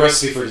usually a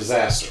recipe for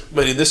disaster.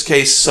 But in this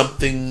case,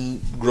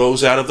 something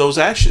grows out of those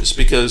ashes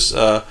because...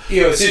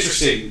 it's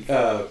interesting.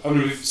 I'm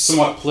going to be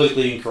somewhat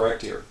politically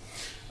incorrect here.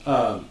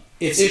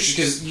 It's interesting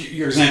because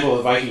your example of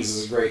the Vikings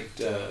is a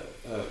great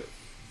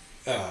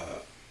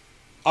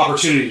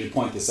opportunity to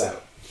point this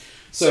out.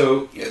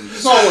 So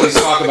there's always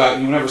talk about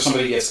whenever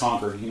somebody gets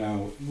conquered,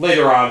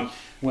 later on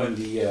when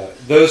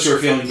those who are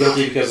feeling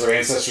guilty because their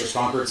ancestors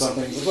conquered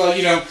something,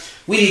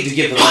 we need to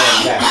give the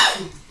land back.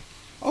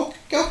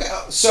 Okay.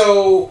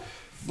 So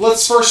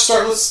let's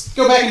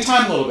go back in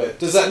time a little bit.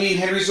 Does that mean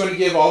Henry's going to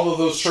give all of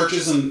those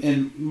churches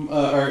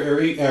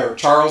or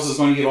Charles is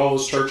going to give all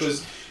those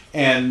churches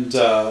and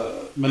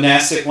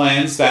monastic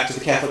lands back to the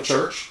Catholic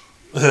Church?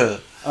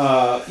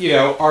 Are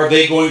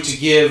they going to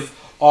give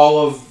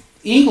all of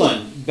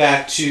England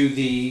back to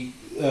the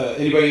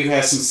anybody who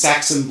has some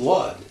Saxon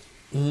blood?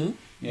 Mm-hmm.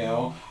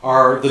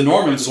 Are the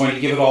Normans going to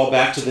give it all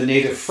back to the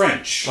native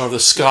French? Are the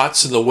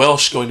Scots and the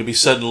Welsh going to be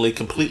suddenly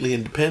completely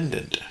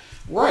independent?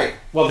 Right.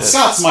 Well, the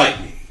Scots might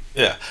be.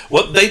 Yeah.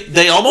 Well,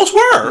 they almost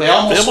were. They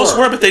almost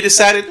were, but they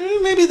decided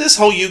maybe this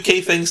whole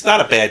UK thing's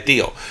not a bad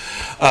deal.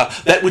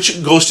 That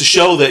which goes to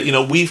show that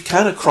we've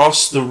kind of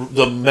crossed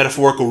the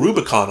metaphorical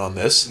Rubicon on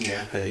this.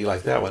 Yeah. Hey, you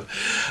like that one?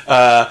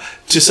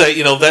 To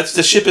say that's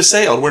the ship has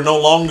sailed. We're no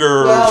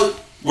longer. Well,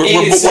 we're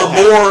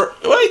more.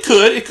 Well,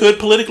 it could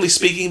politically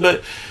speaking,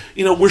 but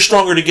we're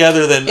stronger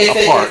together than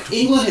apart. If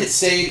England had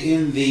stayed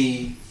in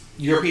the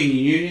European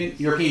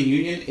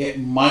Union, it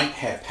might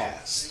have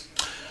passed.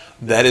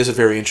 That is a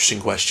very interesting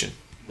question.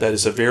 That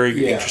is a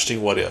very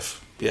interesting what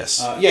if.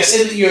 Yes. Yes,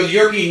 and the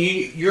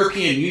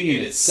European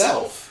Union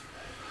itself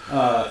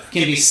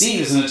can be seen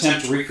as an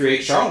attempt to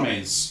recreate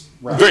Charlemagne's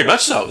realm. Very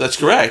much so. That's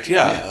correct.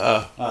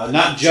 Yeah.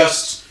 Not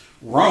just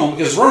Rome,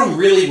 because Rome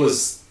really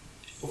was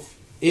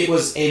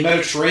a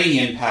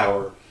Mediterranean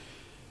power.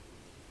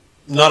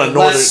 Not a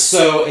northern. Less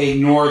so a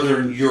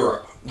Northern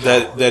Europe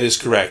power. That is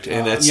correct,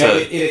 and that's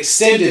it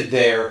extended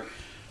there,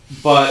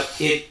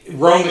 but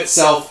Rome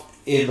itself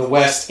in the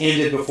West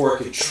ended before it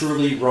could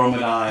truly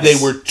Romanize. They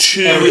were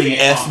too everything it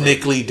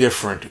ethnically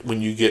different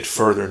when you get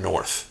further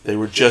north. They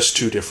were just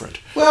too different.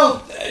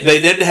 Well, they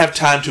didn't have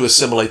time to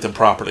assimilate them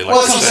properly. Like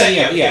well, that's what I'm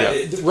saying.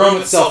 Yeah.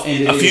 Rome itself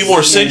ended. A few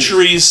more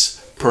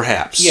centuries,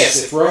 perhaps.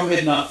 Yes, if Rome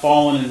had not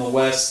fallen in the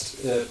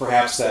West,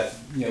 perhaps that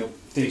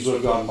things would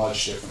have gone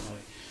much differently.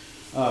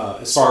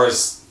 As far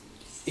as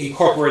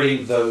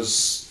incorporating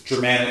those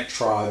Germanic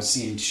tribes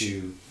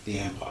into the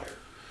empire.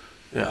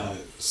 Yeah.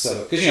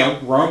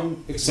 Because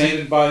Rome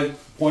expanded by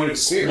point of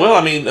spear. Well,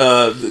 I mean,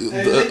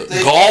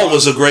 Gaul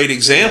was a great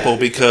example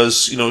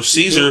because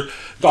Caesar,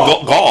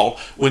 Gaul,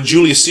 when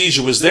Julius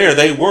Caesar was there,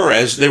 they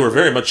were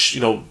very much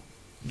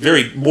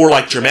very more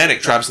like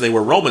Germanic tribes than they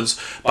were Romans.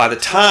 By the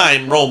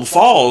time Rome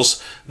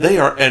falls, they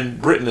are,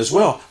 and Britain as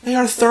well, they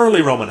are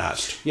thoroughly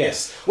Romanized.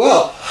 Yes.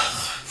 Well,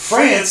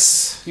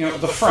 France,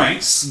 the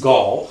Franks,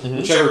 Gaul,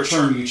 whichever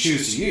term you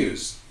choose to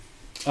use,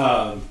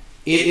 it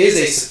is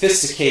a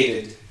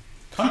sophisticated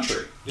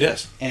country.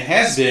 Yes. And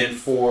has been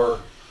for,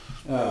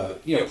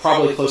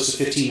 probably close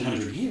to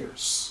 1,500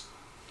 years.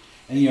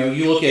 And,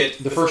 you look at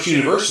the first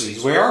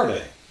universities, where are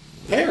they?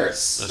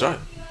 Paris. That's right.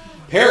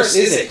 Paris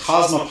is a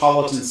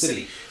cosmopolitan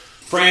city.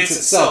 France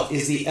itself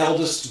is the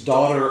eldest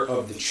daughter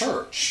of the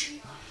church,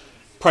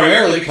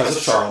 primarily because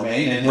of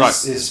Charlemagne and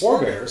his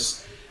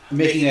forebears,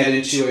 making that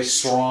into a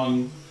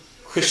strong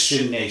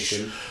Christian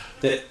nation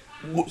that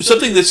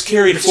something that's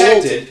carried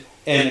forward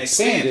and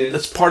expanded.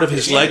 That's part of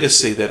his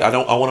legacy that I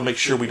want to make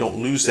sure we don't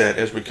lose that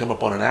as we come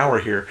up on an hour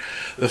here.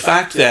 The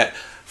fact that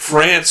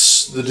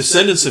France, the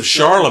descendants of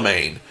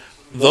Charlemagne,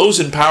 those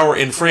in power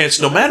in France,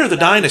 no matter the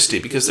dynasty,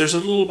 because there's a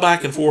little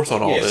back and forth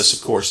on all this,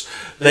 of course,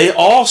 they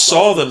all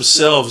saw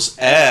themselves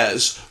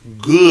as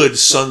good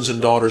sons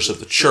and daughters of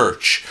the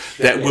church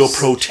that will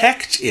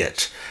protect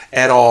it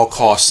at all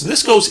costs. And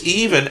this goes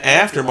even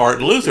after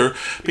Martin Luther,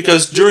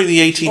 because during the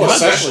 1800s...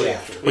 especially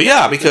after. Well,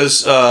 yeah,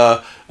 because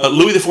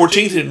Louis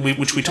XIV,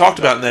 which we talked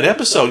about in that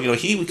episode,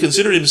 he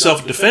considered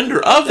himself a defender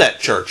of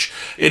that church,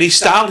 and he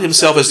styled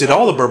himself, as did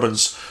all the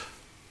Bourbons,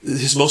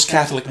 His Most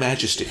Catholic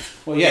Majesty.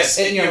 Well, yes,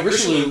 and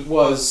Richelieu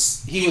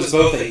was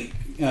both a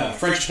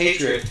French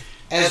patriot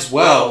as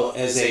well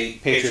as a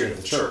patriot of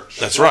the church.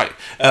 That's right.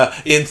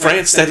 In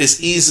France, that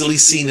is easily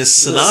seen as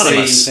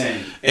synonymous. The same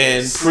thing.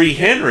 And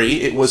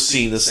pre-Henry, it was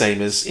seen the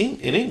same as in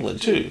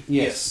England too.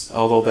 Yes.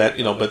 Although that,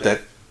 but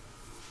that,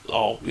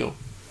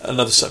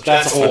 another subject.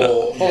 That's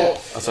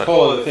a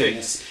whole other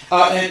thing.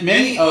 And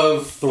many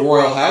of the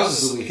royal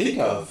houses that we think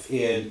of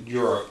in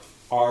Europe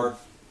are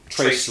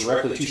traced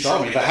directly to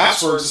Charlemagne. The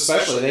Habsburgs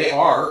especially, they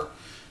are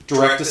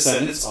direct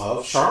descendants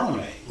of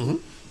Charlemagne. Mm-hmm.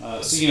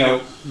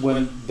 So,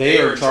 when they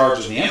are in charge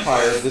of the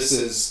empire, this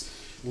is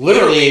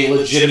literally a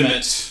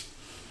legitimate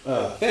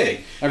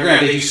thing. Now,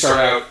 granted, they do start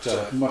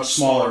out much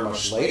smaller,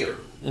 much later,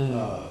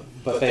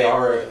 but they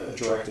are a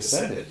direct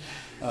descendant.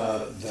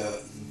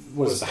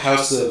 The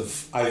House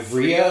of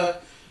Ivrea,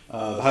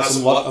 the House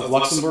of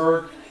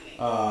Luxembourg,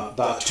 the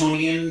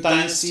Ottonian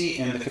dynasty,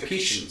 and the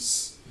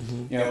Capetians.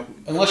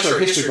 Unless you're a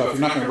history buff, you're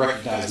not going to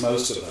recognize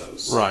most of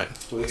those. Right.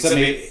 Except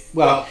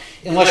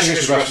unless you're a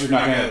history buff, you're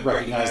not going to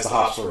recognize the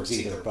Habsburgs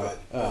either. But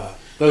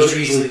those are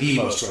easily the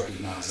most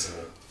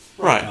recognizable.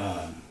 Right.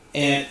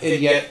 And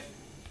yet,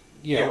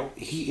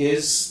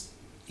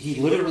 he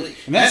literally,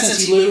 in that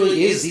sense, he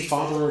literally is the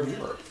father of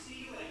Europe.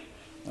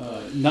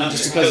 Not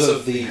just because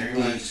of the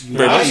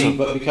uniting,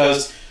 but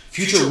because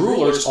future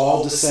rulers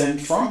all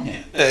descend from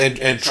him.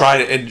 And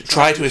try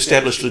to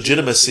establish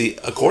legitimacy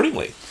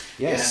accordingly.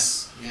 Yes.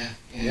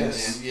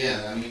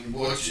 I mean,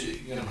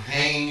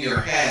 hanging your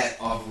hat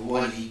off of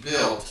what he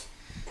built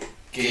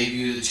gave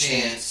you the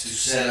chance to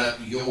set up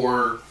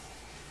your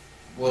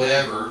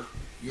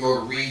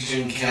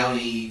region,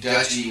 county,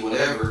 duchy,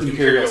 whatever,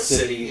 imperial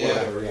city,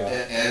 whatever,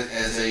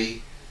 as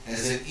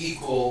an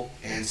equal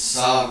and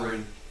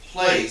sovereign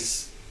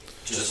place,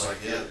 just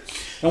like the others.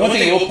 And one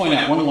thing I will point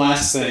out, one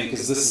last thing,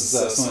 because this is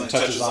something that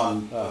touches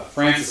on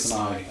Francis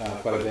and I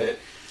quite a bit.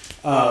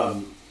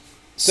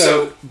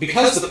 So,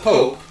 because the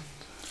Pope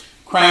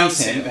crowns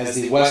him as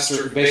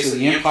basically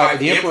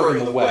the emperor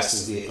in the West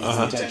is the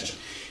intention.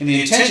 And the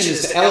intention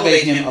is to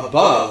elevate him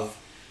above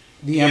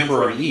the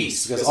emperor in the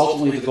East, because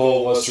ultimately the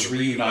goal was to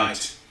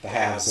reunite the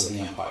halves of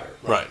the empire.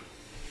 Right.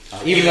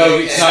 Even though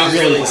it's not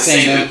really the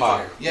same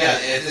empire. Yeah,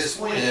 at this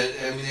point,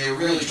 they're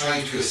really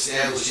trying to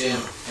establish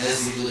him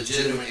as the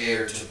legitimate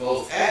heir to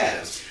both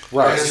halves.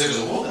 Right. Because there's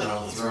a woman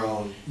on the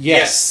throne.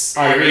 Yes,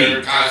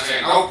 Irene.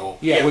 Constantinople.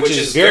 Yeah, which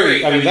is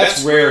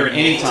that's rare in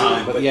any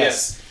time, but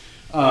yes.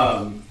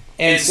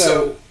 And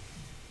so,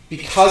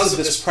 because of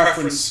this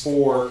preference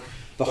for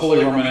the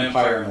Holy Roman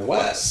Empire in the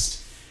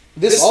West,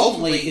 this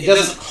ultimately, it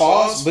doesn't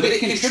cause, but it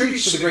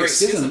contributes to the Great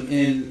Schism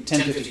in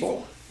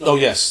 1054. Oh,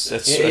 yes.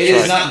 That's it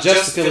is not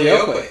just the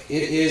filioque.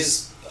 It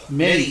is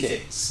many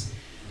things.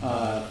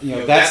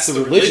 That's the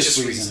religious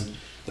reason.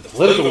 The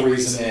political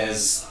reason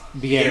is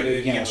began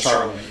with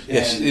Charlemagne.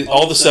 Yes, And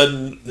all of a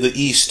sudden the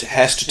East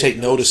has to take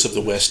notice of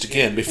the West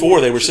again.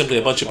 Before they were simply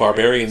a bunch of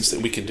barbarians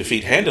that we can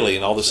defeat handily,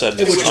 and all of a sudden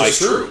it's which like, is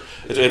true.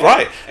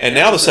 Right. And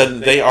now all of a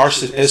sudden they are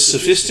as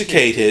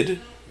sophisticated,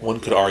 one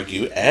could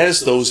argue,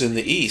 as those in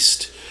the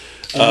East.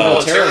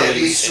 Militarily, at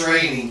least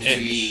training to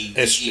be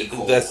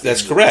equal.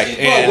 That's correct.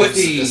 Well, with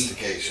the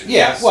sophistication.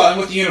 and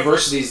with the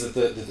universities that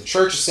the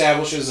church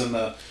establishes and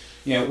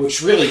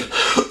which really,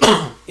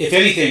 if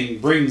anything,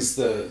 brings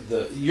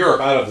the Europe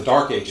out of the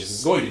Dark Ages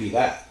is going to be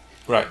that.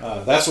 Right.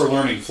 That's where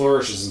learning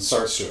flourishes and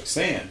starts to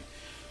expand.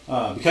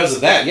 Because of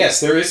that, yes,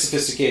 there is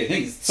sophisticated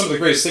things. Some of the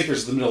greatest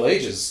thinkers of the Middle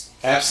Ages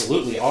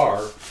absolutely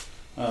are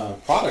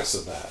products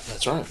of that.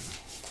 That's right.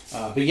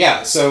 But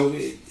yeah, so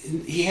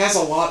he has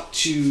a lot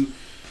to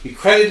be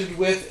credited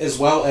with as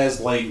well as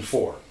blamed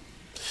for.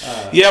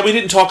 We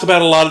didn't talk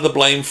about a lot of the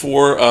blame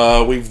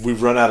for.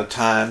 We've run out of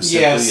time.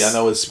 Simply. Yes. I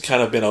know it's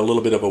kind of been a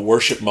little bit of a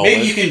worship moment.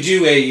 Maybe you can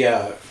do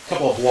a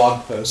couple of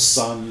blog posts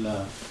on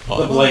the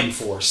blame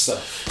for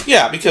stuff.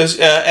 Yeah, because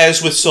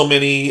as with so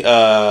many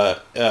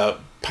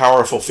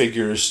powerful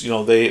figures,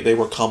 they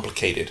were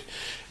complicated.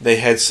 They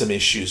had some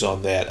issues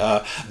on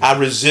that. I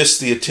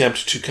resist the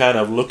attempt to kind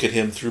of look at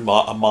him through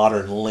a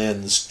modern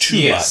lens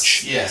too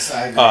much. Yes,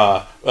 I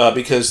agree.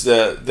 Because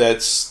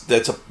that's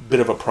a bit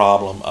of a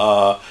problem.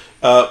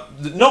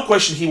 No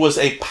question, he was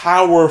a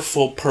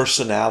powerful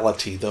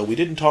personality, though. We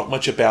didn't talk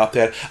much about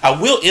that. I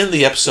will end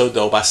the episode,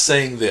 though, by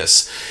saying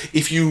this.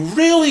 If you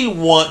really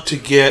want to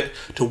get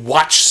to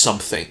watch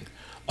something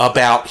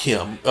about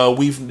him,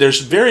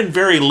 there's very,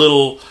 very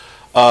little...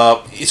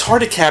 it's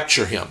hard to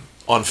capture him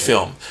on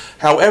film.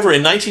 However,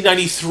 in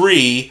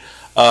 1993,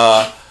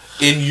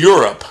 in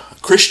Europe,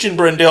 Christian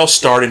Brendel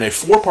starred in a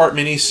 4-part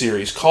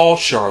miniseries called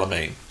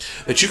Charlemagne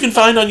that you can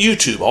find on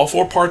YouTube, all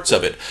 4 parts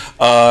of it.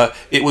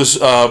 It was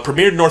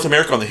premiered in North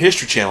America on the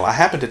History Channel. I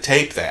happened to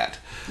tape that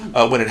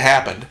when it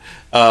happened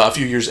a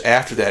few years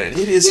after that, and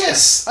it is.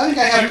 Yes, I think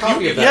I have a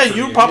copy of that. Yeah,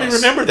 you probably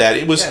remember that.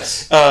 It was.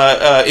 Yes.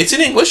 It's in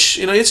English.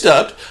 It's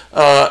dubbed,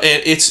 and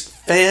it's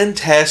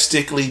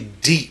fantastically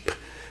deep.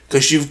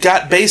 Because you've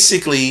got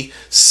basically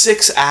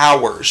 6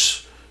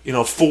 hours,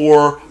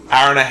 4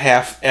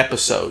 hour-and-a-half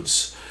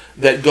episodes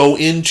that go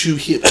into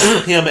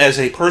him as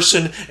a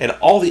person and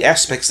all the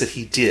aspects that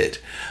he did.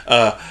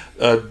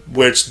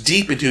 Where it's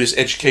deep into his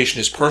education,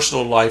 his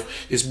personal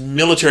life, his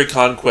military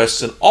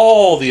conquests, and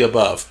all the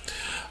above.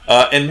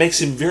 And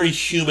makes him very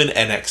human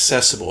and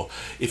accessible.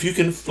 If you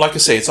can, like I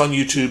say, it's on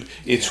YouTube.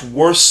 It's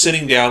worth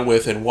sitting down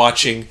with and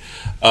watching.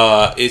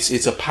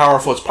 It's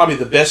probably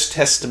the best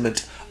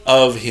testament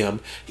of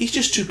him. He's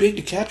just too big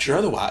to capture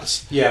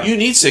otherwise. Yeah. You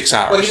need 6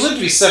 hours. Well, he lived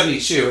to be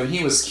 72, and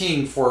he was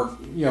king for,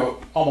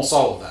 almost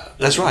all of that.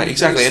 That's right,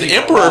 exactly. And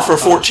emperor for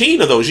 14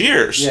 of those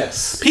years.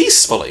 Yes.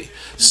 Peacefully.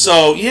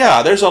 So,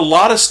 there's a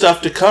lot of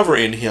stuff to cover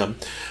in him.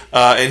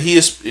 And he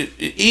is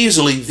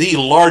easily the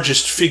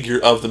largest figure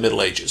of the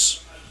Middle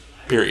Ages.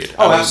 Period.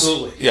 Oh,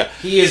 absolutely. Yeah.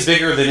 He is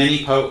bigger than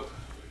any pope.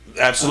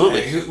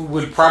 Absolutely. Who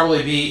would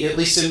probably be, at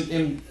least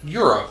in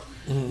Europe,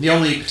 the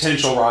only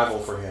potential rival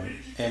for him.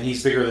 And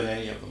he's bigger than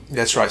any of them.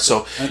 That's right.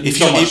 So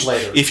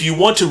later. If you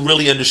want to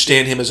really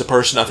understand him as a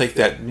person, I think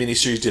that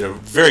miniseries did a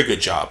very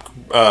good job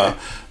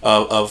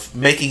of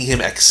making him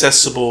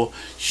accessible,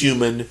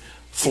 human,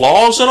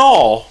 flaws and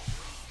all,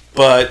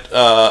 but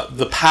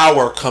the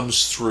power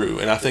comes through,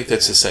 and I think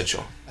that's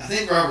essential. I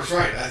think Robert's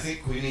right. I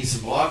think we need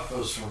some blog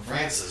posts from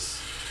Francis.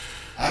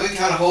 I've been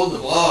kind of holding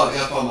the blog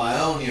up on my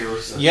own here.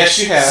 Yes,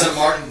 you have. Some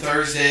Martin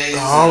Thursdays.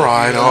 All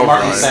right.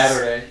 Martin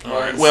Saturday. All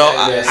right. Well,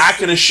 I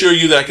can assure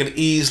you that I can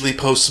easily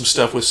post some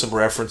stuff with some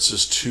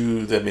references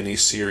to the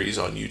mini-series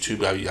on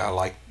YouTube. I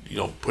like,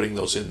 putting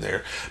those in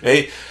there.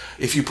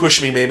 If you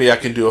push me, maybe I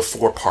can do a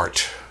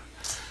 4-part.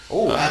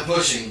 Oh, I'm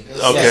pushing.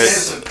 Okay.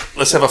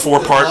 Let's have a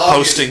 4-part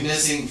posting.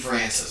 Missing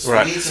Francis.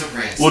 Right. We need some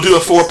Francis. We'll do a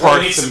 4-part.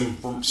 We need some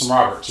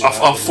Robert too. A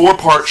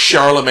 4-part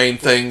Charlemagne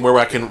thing where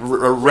I can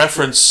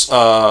reference,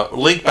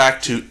 link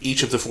back to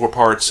each of the 4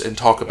 parts and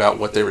talk about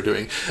what they were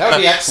doing. That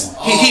would be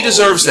excellent. He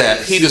deserves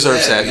that. Yes. He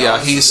deserves that.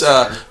 Yeah, he's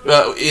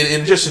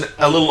in just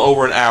a little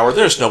over an hour.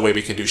 There's no way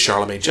we can do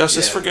Charlemagne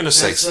justice. For goodness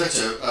sakes, such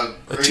a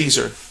great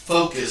teaser,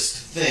 focused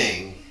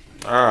thing.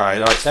 All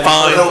right,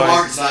 fine.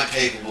 Martin's not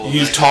capable.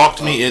 You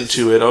talked me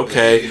into it.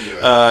 Okay,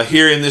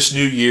 here in this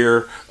new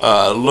year,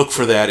 look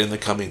for that in the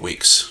coming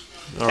weeks.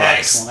 All right.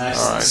 Excellent.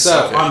 All right.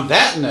 So, on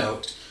that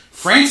note,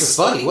 Francis,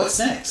 buddy, what's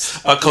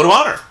next? Code of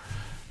Honor.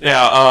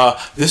 Now,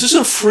 this is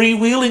a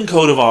freewheeling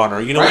code of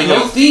honor.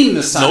 No theme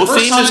this time. No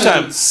theme this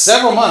time. In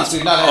several months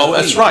we've not had a theme.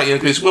 That's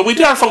right. We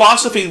did our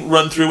philosophy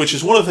run through, which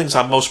is one of the things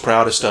I'm most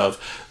proudest of,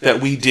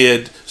 that we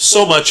did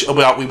so much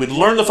about. We would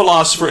learn the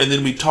philosopher, and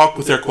then we'd talk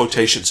with their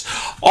quotations.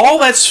 All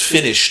that's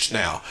finished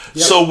now.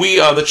 Yep. So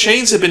the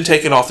chains have been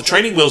taken off. The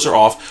training wheels are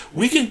off.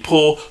 We can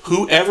pull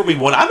whoever we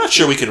want. I'm not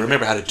sure we can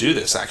remember how to do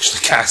this,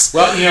 actually, guys.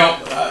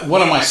 Well,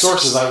 one of my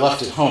sources I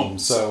left at home,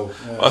 so...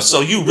 so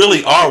you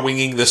really are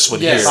winging this one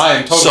here. Yes, I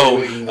am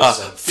totally winging this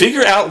one.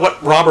 Figure out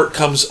what Robert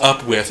comes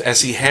up with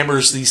as he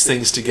hammers these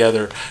things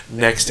together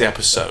next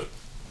episode.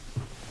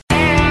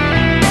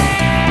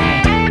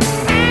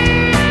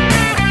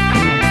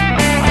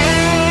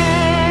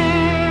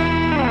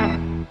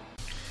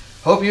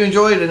 Hope you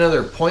enjoyed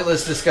another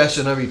pointless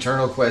discussion of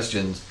eternal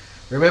questions.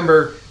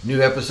 Remember,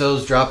 new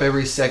episodes drop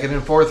every second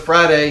and fourth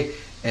Friday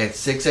at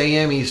 6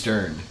 a.m.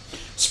 Eastern.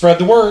 Spread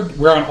the word.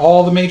 We're on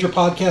all the major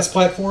podcast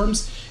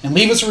platforms. And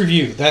leave us a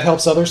review. That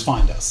helps others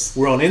find us.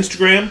 We're on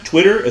Instagram,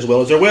 Twitter, as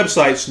well as our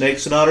website,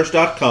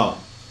 snakesandotters.com.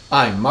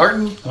 I'm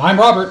Martin. And I'm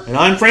Robert. And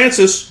I'm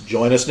Francis.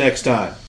 Join us next time.